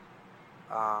graves.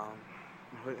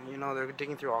 They're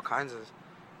digging through all kinds of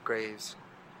graves.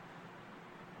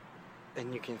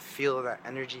 And you can feel that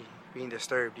energy being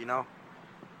disturbed,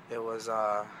 It was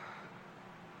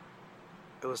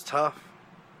tough.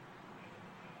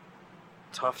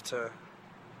 Tough to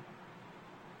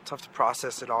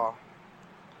process it all.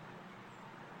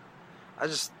 I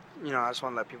just want to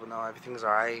let people know everything's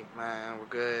alright, man. We're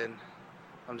good.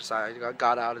 I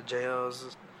got out of jail.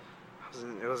 It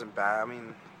wasn't bad. I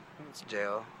mean, it's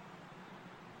jail.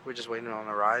 We're just waiting on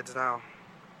the rides now.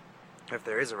 If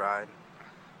there is a ride.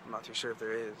 I'm not too sure if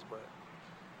there is, but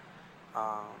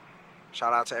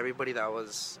shout out to everybody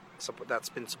that's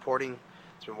been supporting,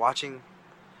 that's been watching.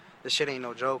 This shit ain't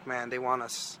no joke, man. They want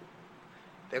us.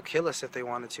 They'll kill us if they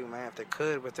wanted to, man. If they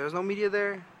could, but if there's no media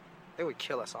there, they would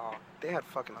kill us all. They had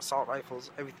fucking assault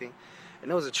rifles, everything, and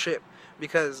it was a trip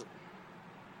because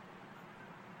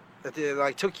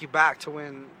it took you back to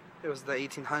when it was the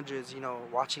 1800s,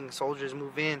 watching soldiers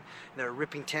move in, and they're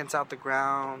ripping tents out the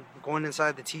ground, going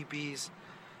inside the teepees.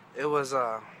 It was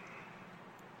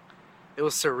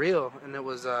surreal, and it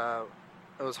was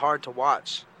hard to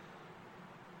watch.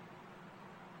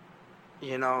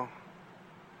 It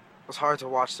was hard to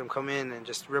watch them come in and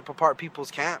just rip apart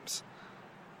people's camps.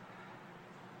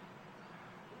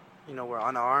 We're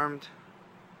unarmed.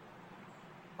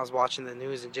 was watching the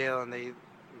news in jail, and they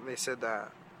said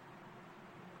that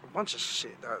a bunch of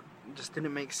shit that just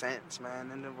didn't make sense,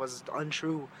 man, and it was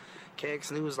untrue.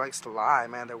 KX News likes to lie,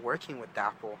 man. They're working with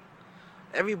DAPL.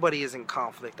 Everybody is in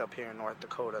conflict up here in North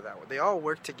Dakota that way. They all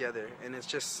work together, and it's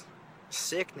just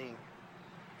sickening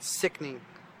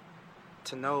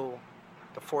to know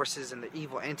the forces and the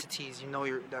evil entities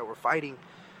that we're fighting.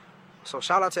 So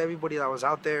shout out to everybody that was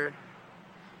out there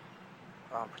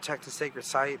protecting sacred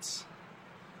sites.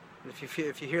 And if you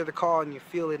hear the call and you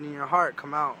feel it in your heart,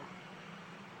 come out.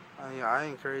 I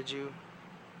encourage you.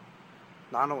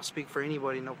 No, I don't speak for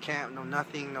anybody. No camp, no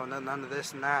nothing, no none of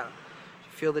this and that. If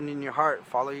you feel it in your heart,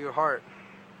 follow your heart.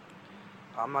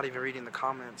 I'm not even reading the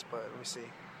comments, but let me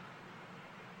see.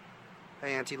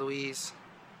 Hey, Auntie Louise.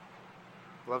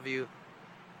 Love you.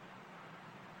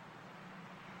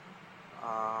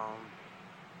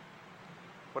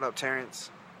 What up,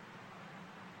 Terrence?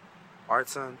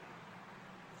 Artson.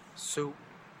 Soup.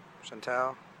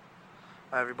 Chantal.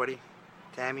 Hi, everybody.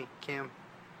 Tammy, Kim,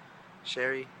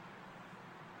 Sherry,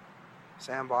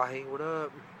 Sam Bahi, what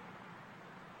up?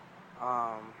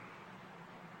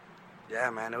 Yeah,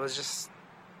 man, it was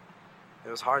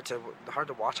hard to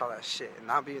watch all that shit and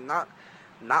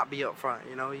not be up front.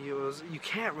 You know, you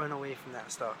can't run away from that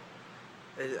stuff.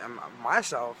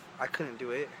 Myself, I couldn't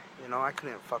do it. You know, I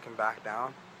couldn't fucking back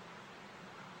down.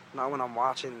 Not when I'm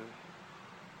watching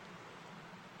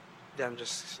them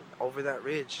just over that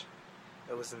ridge.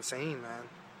 It was insane, man.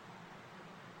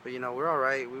 But, you know, we're all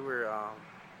right. We were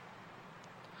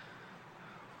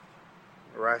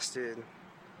arrested,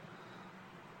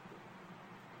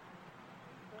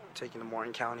 taken to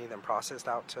Morton County, then processed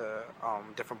out to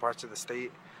different parts of the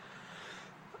state.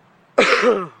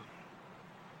 I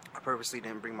purposely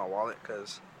didn't bring my wallet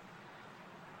because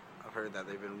I've heard that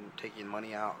they've been taking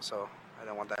money out, so I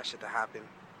didn't want that shit to happen.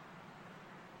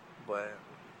 But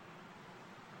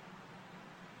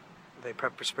they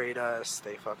pepper sprayed us,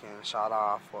 they fucking shot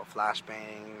off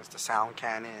flashbangs, the sound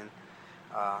cannon.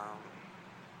 I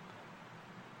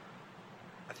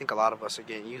think a lot of us are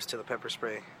getting used to the pepper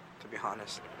spray, to be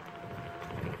honest.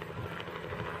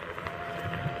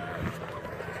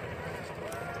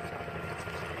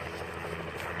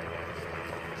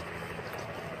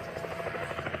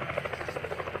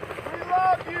 We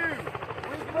love you!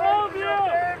 We love you!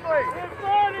 Family! We're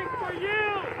fighting for you!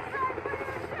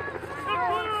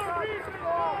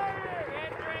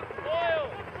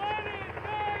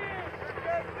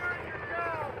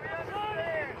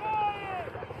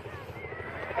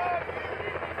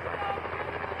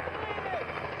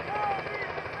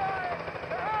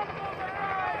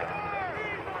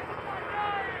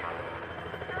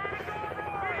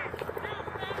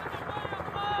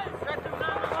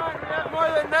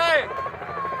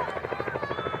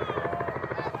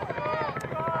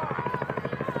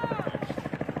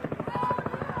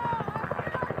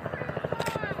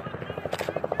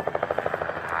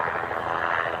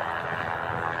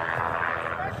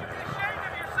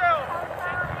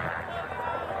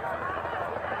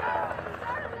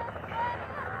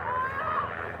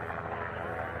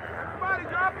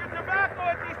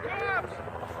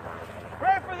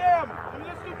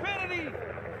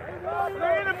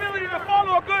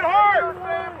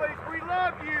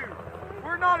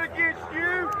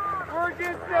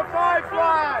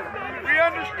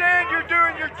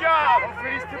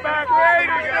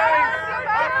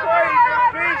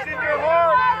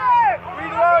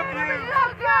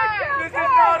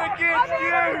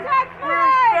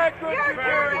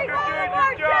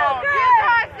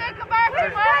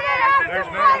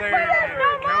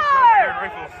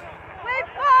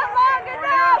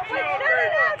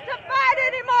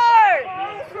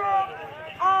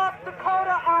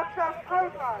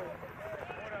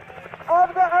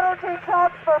 Of the energy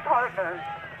transfer partners,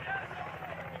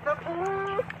 the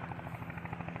police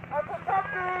are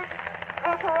protecting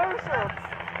corporations.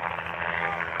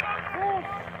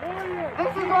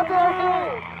 This is what they're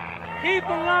doing. Keep the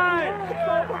line. This is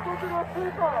the indigenous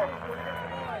people.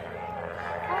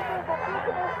 This is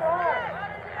indigenous land.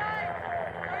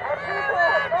 And people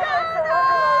have never surrendered their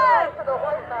land to the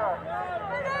white man.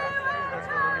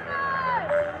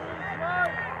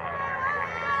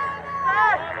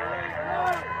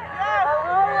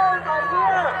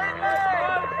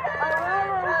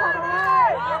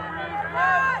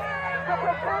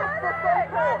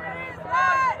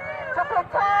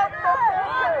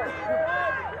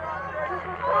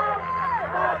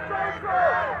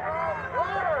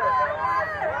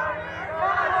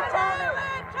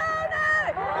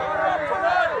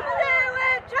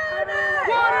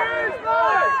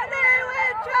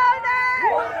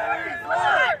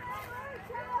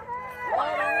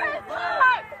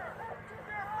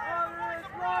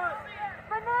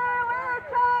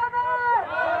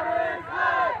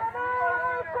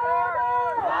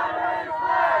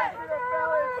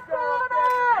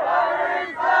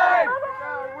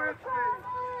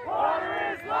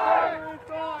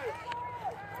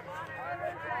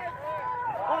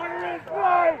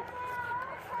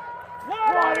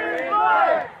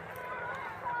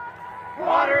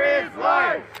 Water is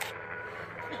life!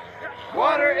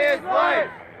 Water is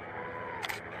life!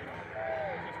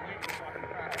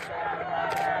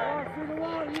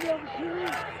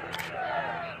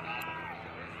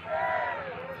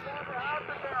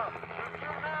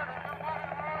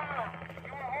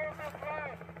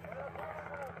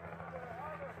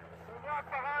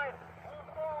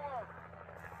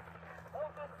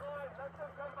 Hold this line. Let them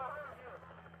come behind.